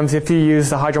 milligrams if you use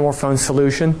the hydromorphone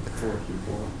solution.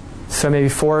 So maybe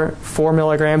 4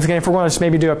 milligrams. Again, if we're going to just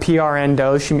maybe do a PRN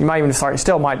dose, you might even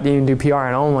do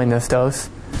PRN only in this dose.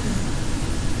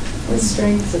 What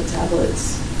strengths of tablets?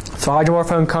 So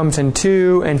hydromorphone comes in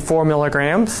 2 and 4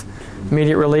 milligrams,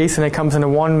 immediate release, and it comes in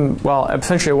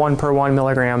essentially 1 per 1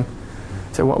 milligram.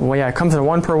 So it comes in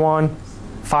 1 per 1,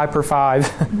 5 per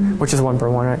 5, which is 1 per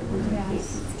 1, right?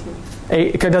 Yes.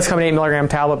 It does come in 8 milligram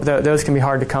tablet, but those can be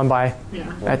hard to come by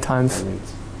at times.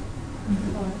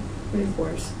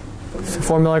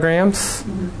 4 milligrams.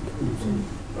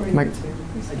 My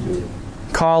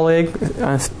colleague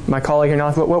here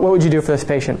now, what would you do for this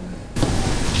patient?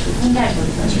 2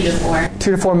 to 4.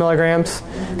 2 to 4 milligrams.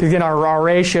 Because again, our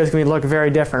ratio is going to look very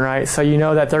different, right? So you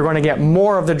know that they're going to get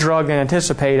more of the drug than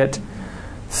anticipated.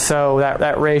 So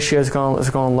that ratio is going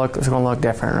to look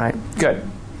different, right? Good.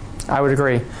 I would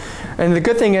agree. And the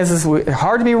good thing is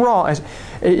hard to be wrong.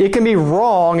 It can be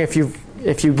wrong if you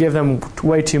give them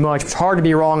way too much. It's hard to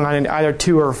be wrong on either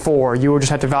 2 or 4. You will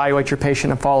just have to evaluate your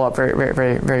patient and follow up very, very,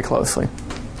 very, very closely.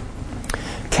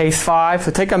 Case 5.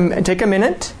 So take a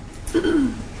minute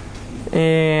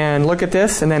and look at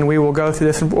this, and then we will go through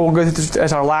this. And we'll go through this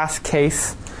as our last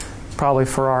case, probably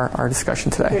for our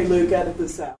discussion today. Okay, Luke, edit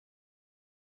this out.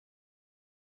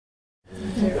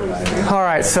 All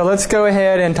right, so let's go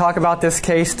ahead and talk about this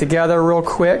case together real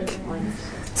quick.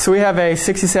 So we have a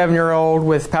 67-year-old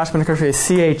with past medical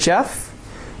history of CHF,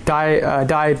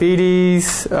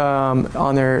 diabetes,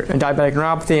 on their diabetic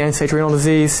neuropathy, end-stage renal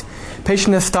disease.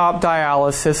 Patient has stopped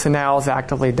dialysis and now is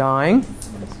actively dying.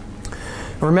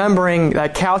 Remembering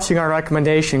that couching our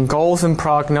recommendation, goals and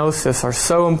prognosis are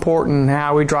so important in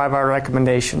how we drive our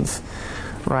recommendations,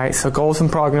 right? So goals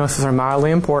and prognosis are mildly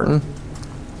important.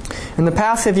 In the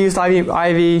past, they've used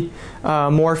IV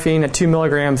morphine at 2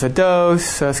 milligrams a dose,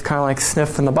 so it's kind of like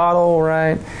sniffing the bottle,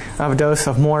 right, of a dose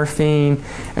of morphine,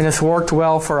 and it's worked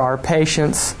well for our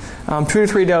patients. 2 to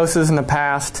 3 doses in the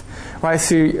past, right?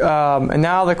 So, and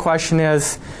now the question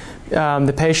is,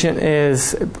 the patient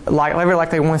is very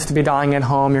likely wants to be dying at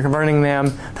home. You're converting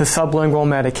them to sublingual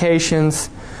medications.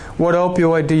 What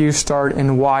opioid do you start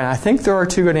and why? And I think there are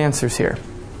 2 good answers here.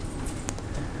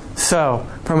 So,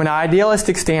 from an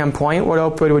idealistic standpoint, what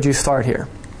opioid would you start here?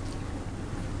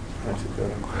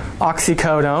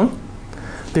 Oxycodone,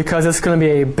 because it's going to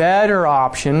be a better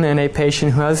option in a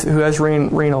patient who has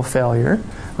renal failure,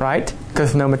 right?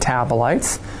 Because no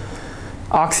metabolites.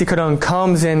 Oxycodone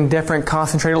comes in different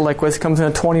concentrated liquids. It comes in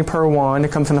a 20 per 1.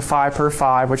 It comes in a 5 per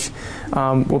 5, which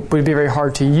would be very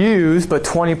hard to use, but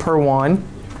 20 per 1.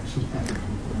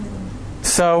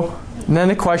 So then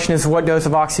the question is, what dose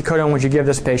of oxycodone would you give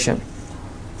this patient?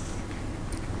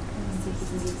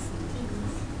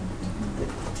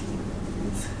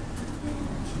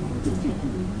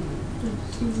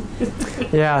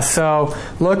 Yeah, so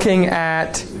looking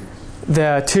at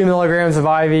the 2 milligrams of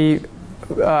IV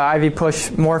push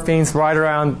morphines, right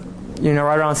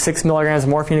around 6 milligrams of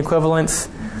morphine equivalents.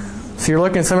 So you're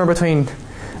looking somewhere between,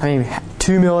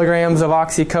 2 milligrams of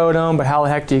oxycodone, but how the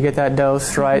heck do you get that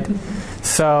dose, right?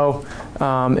 So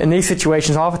in these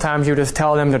situations, oftentimes you would just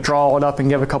tell them to draw it up and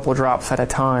give a couple of drops at a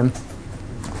time.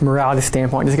 From a morality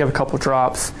standpoint, just give a couple of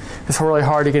drops. It's really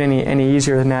hard to get any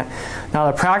easier than that. Now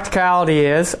the practicality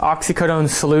is oxycodone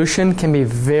solution can be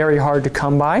very hard to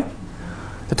come by.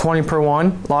 The 20 per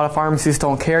 1, a lot of pharmacies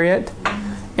don't carry it.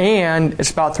 And it's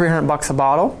about $300 a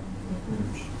bottle.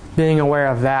 Being aware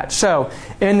of that. So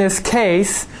in this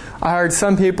case, I heard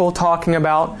some people talking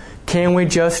about, can we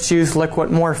just use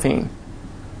liquid morphine?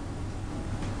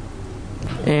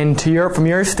 And from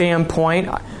your standpoint,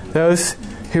 those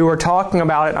who are talking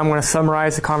about it, I'm going to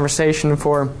summarize the conversation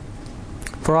for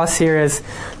us here is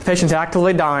the patient's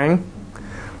actively dying.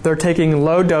 They're taking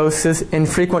low doses,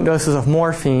 infrequent doses of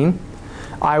morphine.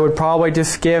 I would probably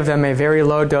just give them a very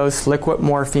low dose liquid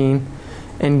morphine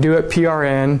and do it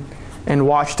PRN and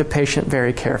watch the patient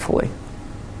very carefully.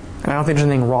 And I don't think there's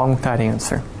anything wrong with that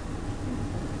answer.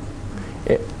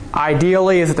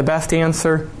 Ideally, is it the best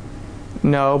answer?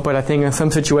 No, but I think in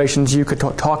some situations you could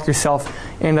talk yourself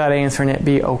into that answer and it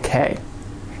be okay.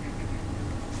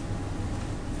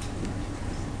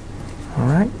 All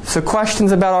right. So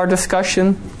questions about our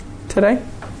discussion today?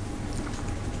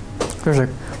 I'm going to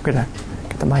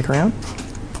get the mic around.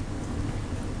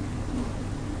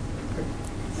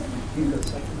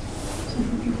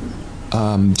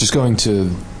 Just going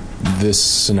to this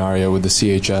scenario with the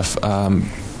CHF,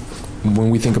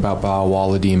 when we think about bowel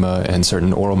wall edema and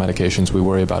certain oral medications, we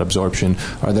worry about absorption.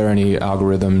 Are there any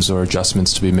algorithms or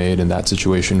adjustments to be made in that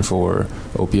situation for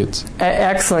opiates?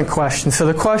 Excellent question. So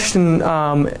the question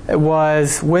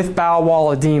was with bowel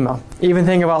wall edema. Even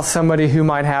think about somebody who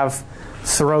might have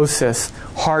cirrhosis,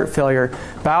 heart failure.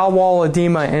 Bowel wall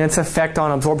edema and its effect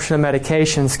on absorption of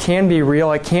medications can be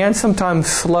real. It can sometimes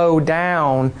slow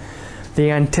down the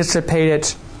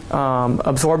anticipated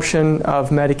absorption of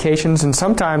medications, and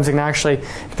sometimes it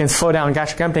can slow down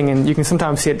gastric emptying, and you can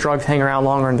sometimes see drugs hang around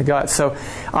longer in the gut. So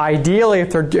ideally,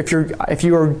 if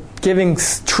you are giving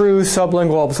true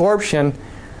sublingual absorption,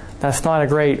 that's not a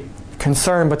great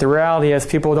concern, but the reality is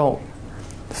people don't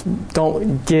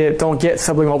get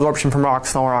sublingual absorption from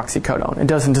Roxanol or oxycodone. It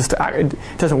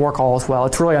doesn't work all as well.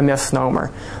 It's really a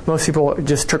misnomer. Most people, it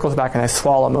just trickles back and they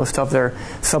swallow most of their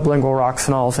sublingual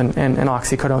Roxanols and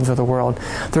oxycodones of the world.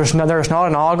 There's not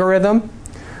an algorithm,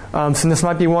 so this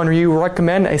might be one where you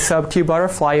recommend a sub-Q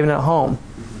butterfly even at home.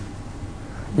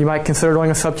 You might consider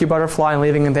doing a sub-Q butterfly and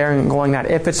leaving it there and going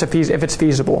that if it's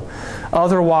feasible.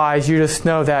 Otherwise, you just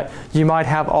know that you might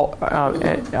have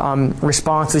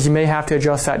responses. You may have to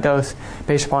adjust that dose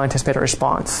based upon anticipated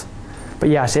response. But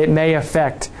yes, it may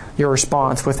affect your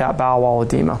response with that bowel wall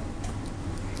edema.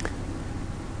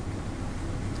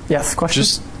 Yes, question?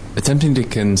 Just attempting to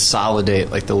consolidate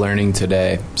the learning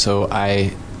today. So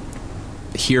I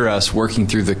hear us working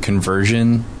through the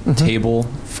conversion table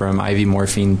from IV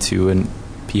morphine to an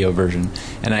PO version,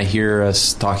 and I hear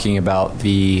us talking about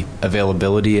the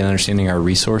availability and understanding our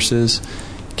resources.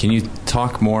 Can you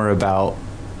talk more about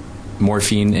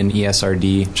morphine and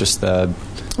ESRD?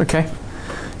 Okay.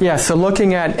 Yeah, so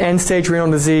looking at end-stage renal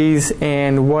disease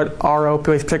and what are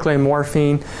opioids, particularly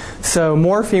morphine. So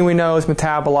morphine we know is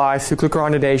metabolized through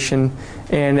glucuronidation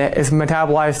and is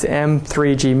metabolized to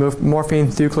M3G, morphine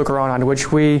through glucuronide,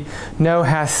 which we know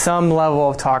has some level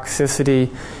of toxicity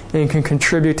and can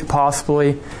contribute to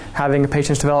possibly having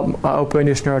patients develop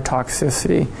opioid-induced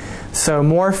neurotoxicity. So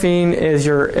morphine is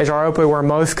our opioid we're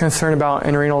most concerned about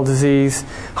in renal disease.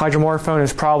 Hydromorphone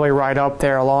is probably right up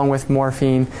there along with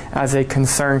morphine as a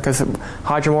concern, because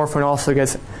hydromorphone also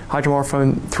gets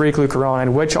hydromorphone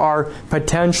 3-glucuronide, which are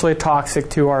potentially toxic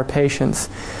to our patients.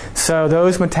 So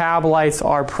those metabolites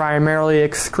are primarily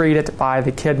excreted by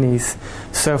the kidneys.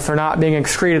 So if they're not being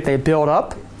excreted, they build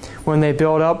up. When they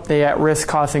build up, they at risk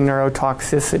causing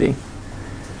neurotoxicity.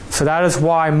 So that is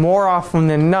why more often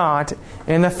than not,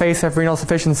 in the face of renal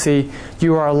insufficiency,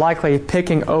 you are likely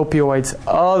picking opioids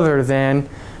other than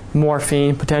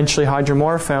morphine, potentially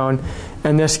hydromorphone.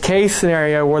 In this case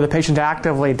scenario where the patient's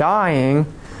actively dying,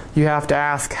 you have to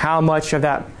ask how much of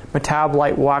that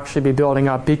metabolite will actually be building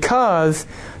up because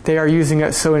they are using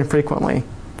it so infrequently.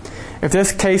 If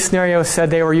this case scenario said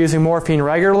they were using morphine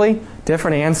regularly,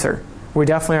 different answer. We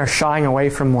definitely are shying away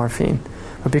from morphine.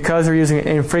 But because they're using it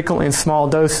infrequently in small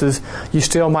doses, you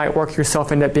still might work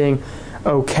yourself into being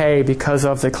okay because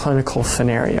of the clinical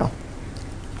scenario.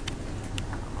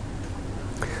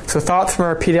 So thoughts from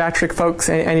our pediatric folks?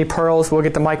 Any pearls? We'll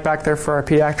get the mic back there for our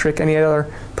pediatric. Any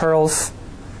other pearls?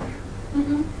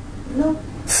 No.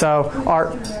 So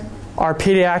our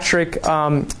pediatric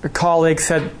colleague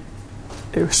said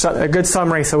it was a good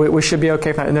summary, so we should be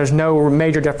okay. And there's no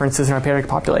major differences in our pediatric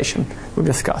population we've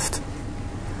discussed.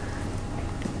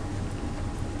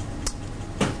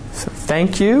 So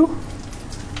thank you.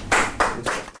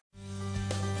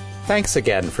 Thanks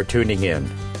again for tuning in.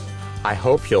 I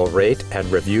hope you'll rate and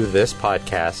review this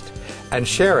podcast and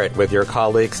share it with your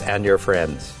colleagues and your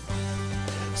friends.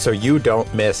 So you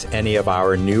don't miss any of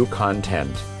our new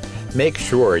content, make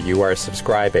sure you are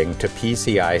subscribing to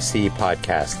PCIC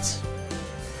podcasts.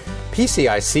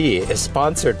 PCIC is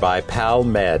sponsored by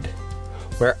PharmD,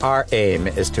 where our aim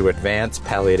is to advance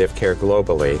palliative care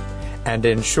globally and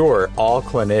ensure all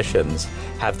clinicians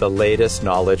have the latest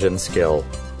knowledge and skill.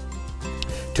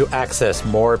 To access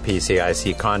more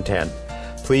PCIC content,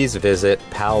 please visit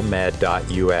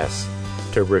palmed.us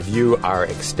to review our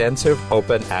extensive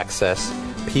open access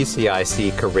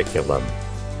PCIC curriculum.